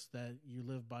compass that you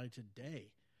live by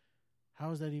today. How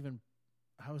is that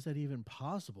even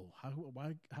possible?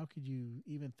 How could you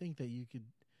even think that you could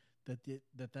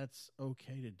that's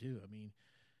okay to do? I mean,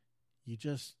 you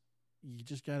just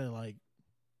gotta like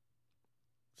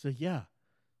say, yeah,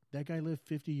 that guy lived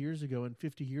 50 years ago, and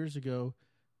 50 years ago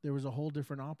there was a whole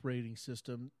different operating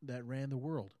system that ran the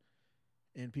world.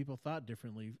 And people thought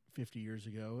differently 50 years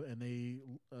ago, and they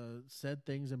said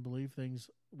things and believed things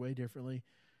way differently.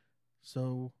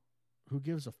 So who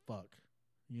gives a fuck?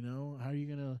 You know, how are you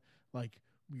going to, like,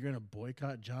 you're going to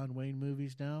boycott John Wayne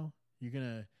movies now? You're going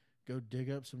to go dig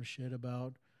up some shit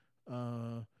about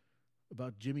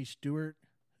Jimmy Stewart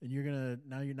and you're gonna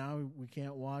now we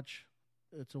can't watch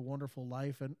It's a Wonderful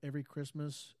Life and every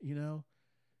Christmas.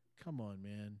 Come on,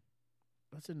 man.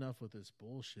 That's enough with this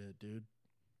bullshit, dude.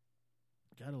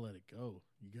 Gotta let it go.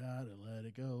 You gotta let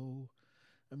it go.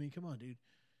 I mean, come on, dude.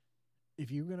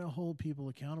 If you're gonna hold people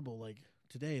accountable, like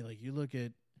today, like you look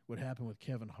at what happened with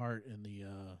Kevin Hart in the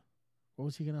what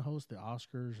was he gonna host? The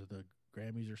Oscars or the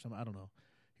Grammys or something? I don't know.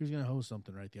 He was gonna host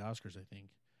something, right? The Oscars, I think.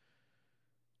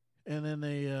 And then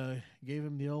they gave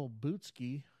him the old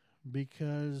bootski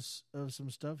because of some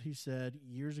stuff he said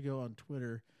years ago on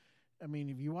Twitter. I mean,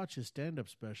 if you watch his stand-up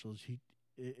specials,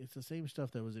 it's the same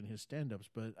stuff that was in his stand-ups,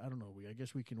 but I don't know. I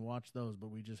guess we can watch those,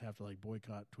 but we just have to like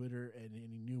boycott Twitter and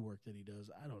any new work that he does.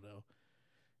 I don't know.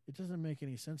 It doesn't make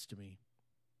any sense to me.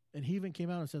 And he even came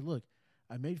out and said, look,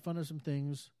 I made fun of some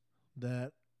things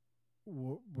that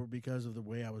were because of the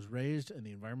way I was raised and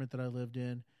the environment that I lived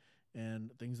in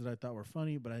and things that I thought were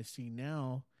funny, but I see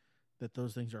now that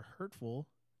those things are hurtful,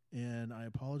 and I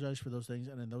apologize for those things,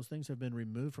 and then those things have been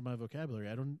removed from my vocabulary.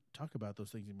 I don't talk about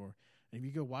those things anymore. And if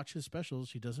you go watch his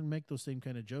specials, he doesn't make those same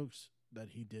kind of jokes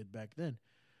that he did back then.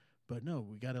 But no,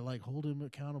 we got to like hold him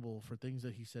accountable for things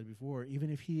that he said before, even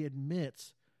if he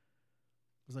admits.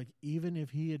 It's like even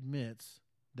if he admits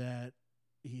that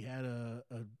he had a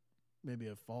maybe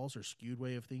a false or skewed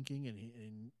way of thinking, and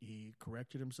he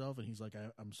corrected himself, and he's like,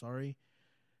 I'm sorry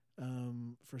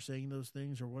for saying those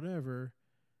things or whatever.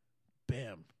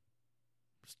 Bam.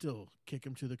 Still kick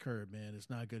him to the curb, man.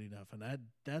 It's not good enough, and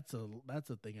that's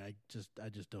a thing I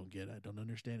just don't get. I don't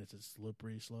understand. It's a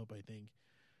slippery slope, I think,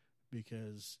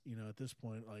 because at this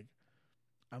point, like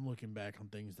I'm looking back on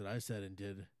things that I said and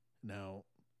did. Now,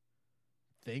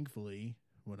 thankfully,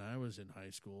 when I was in high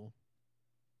school,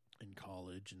 in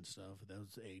college and stuff,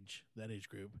 that age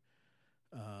group,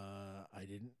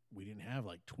 we didn't have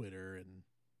like Twitter and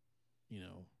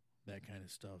that kind of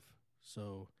stuff.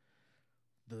 So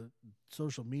the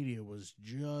social media was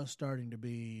just starting to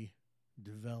be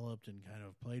developed and kind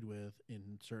of played with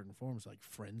in certain forms. Like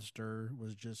Friendster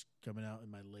was just coming out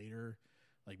in my later,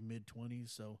 like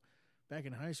mid-20s. So back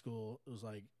in high school, it was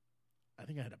like, I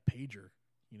think I had a pager.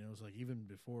 It was like even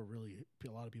before really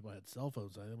a lot of people had cell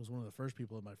phones. I was one of the first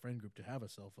people in my friend group to have a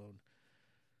cell phone.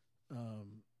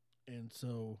 And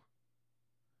so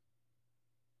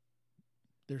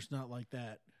there's not like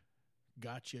that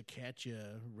gotcha,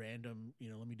 catcha, random,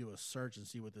 let me do a search and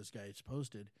see what this guy's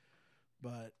posted.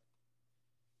 But,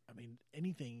 I mean,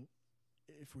 anything,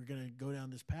 if we're going to go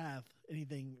down this path,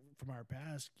 anything from our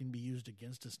past can be used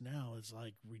against us now. It's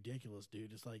like ridiculous,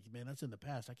 dude. It's like, man, that's in the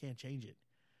past. I can't change it.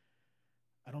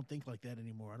 I don't think like that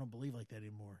anymore. I don't believe like that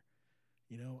anymore.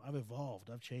 I've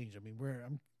evolved. I've changed. I mean,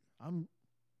 I'm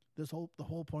the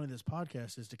whole point of this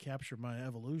podcast is to capture my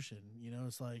evolution.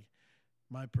 It's like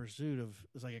my pursuit of,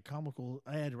 it's like a comical,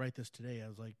 I had to write this today. I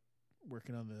was like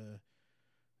working on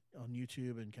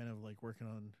YouTube and kind of like working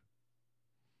on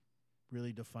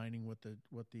really defining what the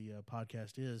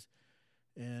podcast is.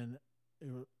 And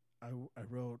I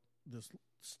wrote this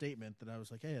statement that I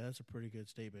was like, hey, that's a pretty good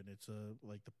statement. It's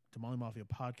like the Tamale Mafia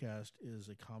podcast is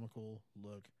a comical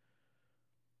look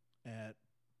at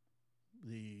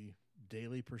the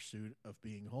daily pursuit of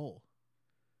being whole.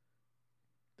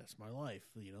 That's my life.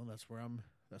 That's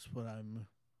what I'm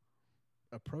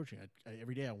approaching.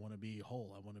 Every day I want to be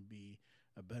whole. I want to be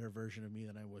a better version of me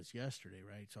than I was yesterday,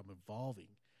 right? So I'm evolving.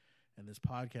 And this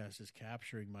podcast is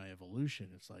capturing my evolution.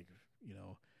 It's like,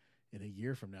 in a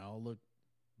year from now, I'll look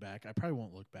back. I probably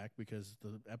won't look back because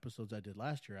the episodes I did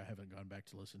last year, I haven't gone back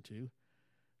to listen to.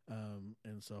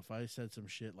 And so if I said some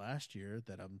shit last year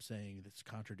that I'm saying that's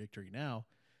contradictory now,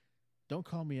 don't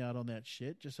call me out on that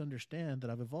shit. Just understand that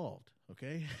I've evolved,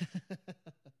 okay?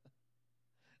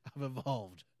 I've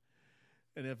evolved.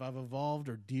 And if I've evolved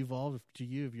or devolved to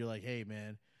you, if you're like, hey,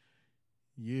 man,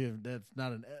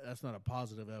 that's not a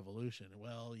positive evolution.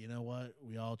 Well, you know what?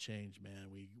 We all change, man.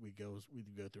 We go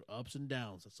through ups and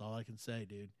downs. That's all I can say,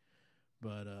 dude.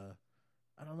 But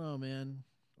I don't know, man.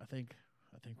 I think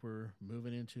we're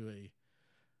moving into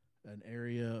an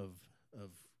area of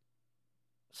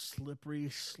slippery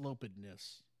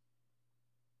slopedness,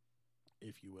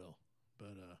 if you will.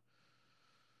 But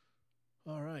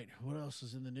all right, what else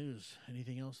is in the news?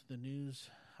 Anything else in the news?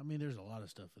 I mean, there's a lot of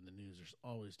stuff in the news. There's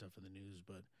always stuff in the news,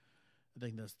 but I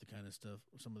think that's the kind of stuff,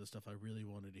 some of the stuff I really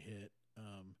wanted to hit.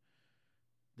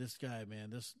 This guy, man,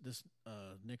 this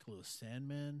Nicholas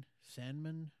Sandman,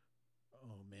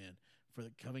 oh man, for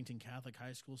the Covington Catholic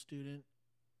High School student,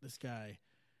 this guy,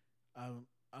 I've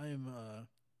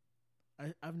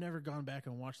never gone back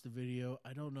and watched the video.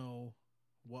 I don't know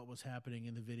what was happening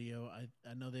in the video.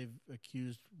 I know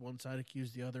one side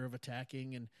accused the other of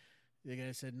attacking, and the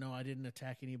guy said, no, I didn't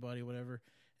attack anybody, whatever.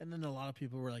 And then a lot of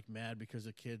people were like mad because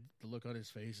the look on his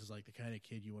face is like the kind of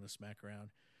kid you want to smack around.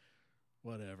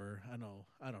 Whatever. I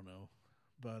don't know.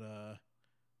 But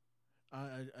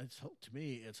to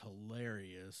me, it's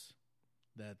hilarious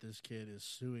that this kid is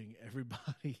suing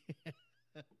everybody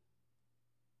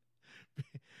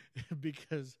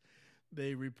because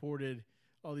they reported,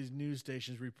 all these news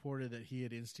stations reported that he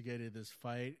had instigated this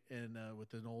fight and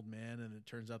with an old man, and it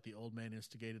turns out the old man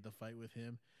instigated the fight with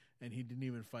him, and he didn't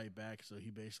even fight back, so he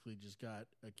basically just got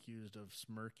accused of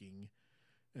smirking,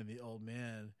 and the old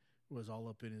man was all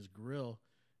up in his grill,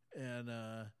 and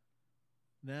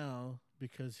now,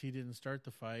 because he didn't start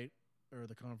the fight or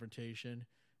the confrontation,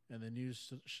 and the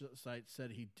news site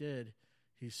said he did,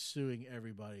 he's suing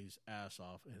everybody's ass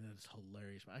off, and it's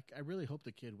hilarious. I really hope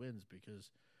the kid wins because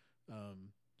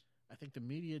I think the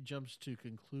media jumps to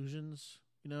conclusions.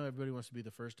 You know, everybody wants to be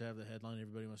the first to have the headline.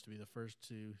 Everybody wants to be the first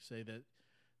to say that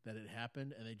it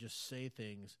happened, and they just say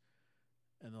things,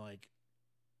 and like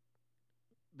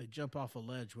they jump off a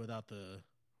ledge without the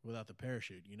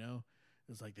parachute. You know,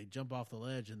 it's like they jump off the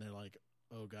ledge and they're like,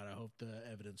 "Oh God, I hope the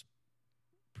evidence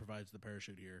provides the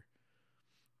parachute here."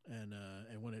 And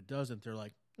when it doesn't, they're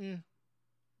like, "Yeah,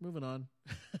 moving on."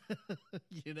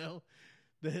 You know,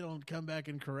 they don't come back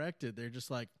and correct it. They're just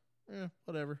like,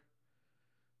 whatever.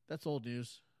 That's old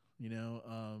news, you know.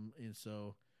 And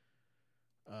so,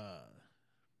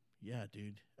 yeah,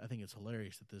 dude, I think it's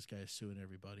hilarious that this guy's suing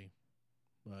everybody.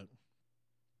 But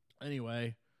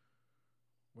anyway,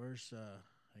 where's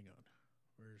hang on,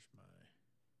 where's my?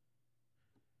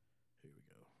 Here we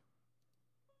go.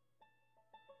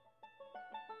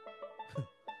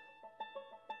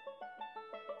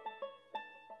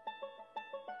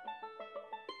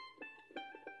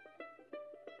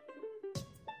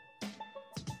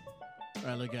 All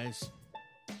right, look, guys.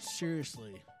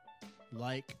 Seriously,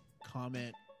 like,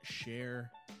 comment,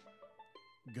 share.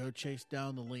 Go chase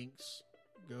down the links.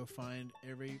 Go find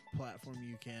every platform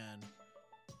you can,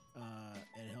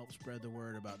 and help spread the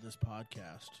word about this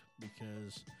podcast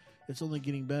because it's only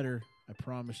getting better. I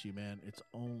promise you, man. It's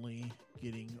only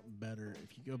getting better.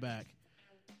 If you go back,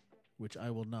 which I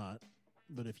will not,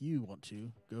 but if you want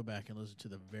to, go back and listen to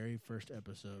the very first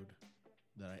episode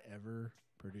that I ever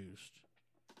produced.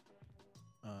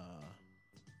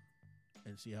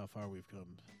 And see how far we've come.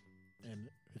 And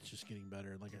it's just getting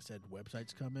better. And like I said,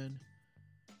 websites come in.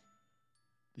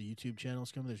 The YouTube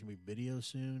channel's coming. There's going to be videos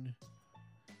soon.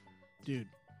 Dude,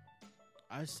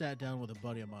 I sat down with a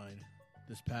buddy of mine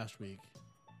this past week.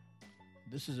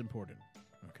 This is important,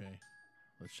 okay?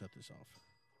 Let's shut this off.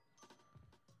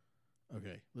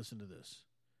 Okay, listen to this.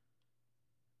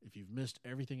 If you've missed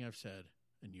everything I've said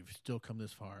and you've still come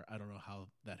this far, I don't know how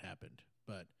that happened,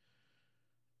 but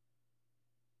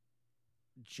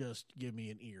just give me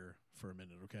an ear for a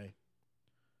minute, okay?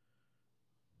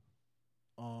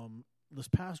 This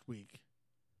past week,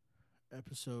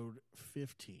 episode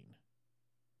 15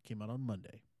 came out on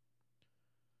Monday.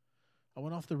 I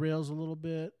went off the rails a little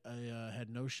bit. I had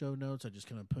no show notes. I just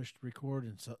kind of pushed record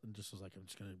and just was like, I'm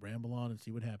just going to ramble on and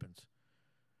see what happens.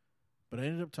 But I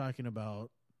ended up talking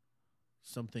about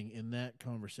something in that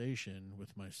conversation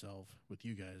with myself, with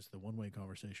you guys, the one-way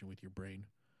conversation with your brain.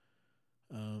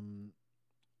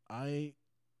 I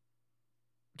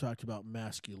talked about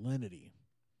masculinity.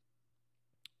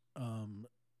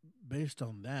 Based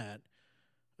on that,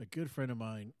 a good friend of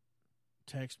mine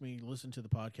texted me, listened to the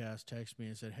podcast, texted me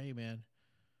and said, hey, man,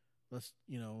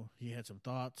 he had some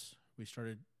thoughts. We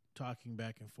started talking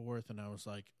back and forth, and I was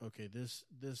like, okay, this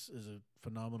is a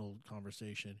phenomenal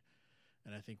conversation,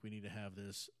 and I think we need to have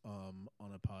this on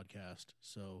a podcast.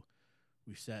 So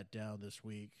we sat down this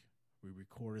week. We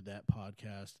recorded that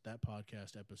podcast. That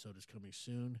podcast episode is coming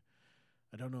soon.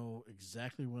 I don't know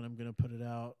exactly when I'm going to put it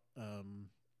out.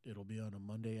 It'll be on a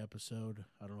Monday episode.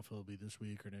 I don't know if it'll be this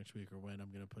week or next week or when I'm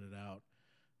going to put it out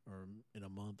or in a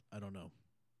month. I don't know.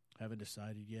 Haven't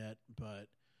decided yet, but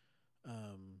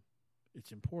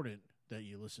it's important that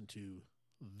you listen to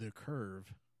The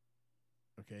Curve,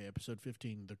 okay, episode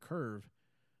 15, The Curve,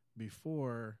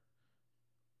 before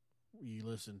you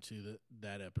listen to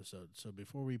that episode. So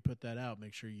before we put that out,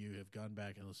 make sure you have gone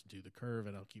back and listened to The Curve,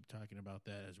 and I'll keep talking about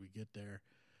that as we get there,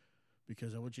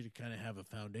 because I want you to kind of have a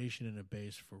foundation and a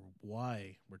base for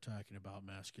why we're talking about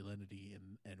masculinity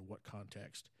and what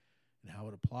context and how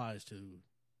it applies to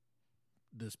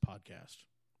this podcast.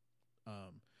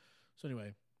 So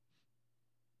anyway,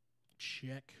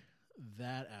 check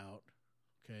that out.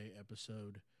 Okay,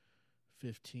 episode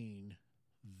 15,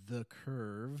 The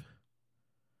Curve.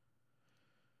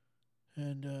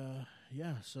 And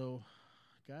yeah, so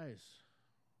guys,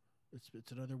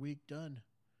 it's another week done.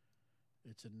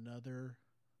 It's another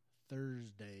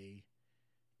Thursday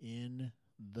in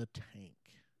the tank.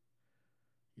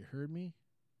 You heard me?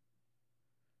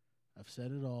 I've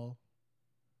said it all.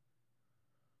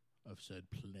 I've said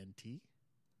plenty.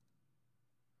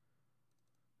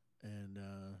 And,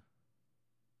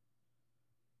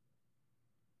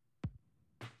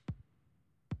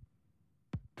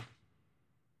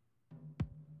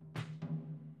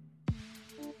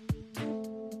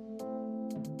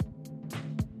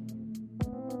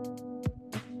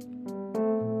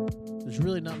 there's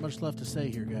really not much left to say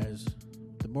here, guys.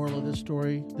 The moral of this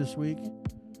story this week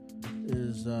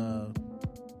is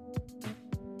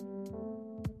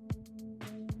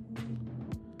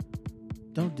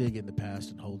don't dig in the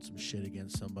past and hold some shit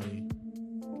against somebody.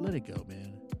 Let it go,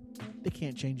 man. They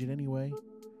can't change it anyway.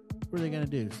 What are they going to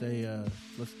do? Say,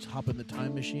 let's hop in the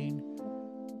time machine,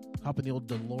 hop in the old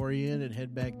DeLorean and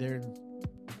head back there and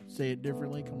say it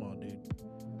differently? Come on, dude.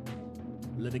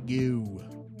 Let it go.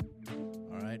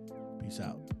 All right? Peace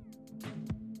out.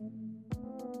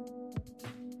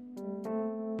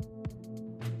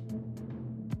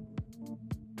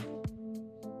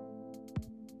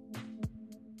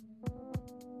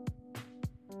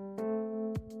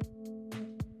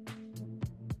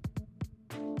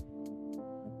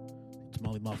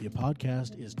 Tamale Mafia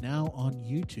Podcast is now on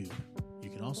YouTube. You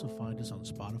can also find us on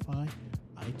Spotify,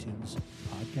 iTunes,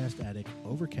 Podcast Addict,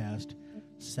 Overcast,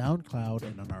 SoundCloud,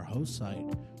 and on our host site,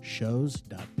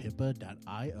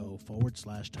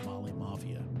 shows.pippa.io/Tamale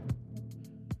Mafia.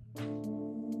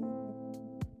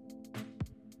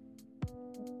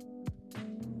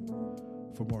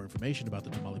 For more information about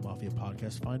the Tamale Mafia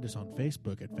Podcast, find us on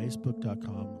Facebook at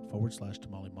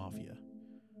facebook.com/Tamale Mafia.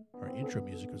 Our intro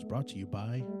music was brought to you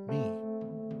by me.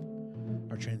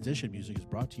 Our transition music is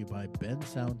brought to you by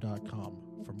bensound.com.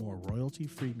 For more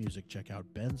royalty-free music, check out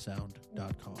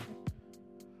bensound.com.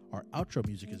 Our outro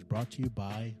music is brought to you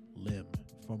by Lim.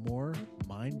 For more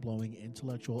mind-blowing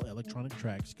intellectual electronic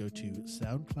tracks, go to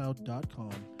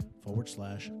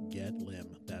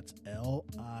soundcloud.com/getlim. That's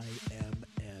LIMN.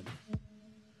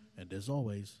 And as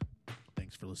always,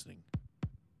 thanks for listening.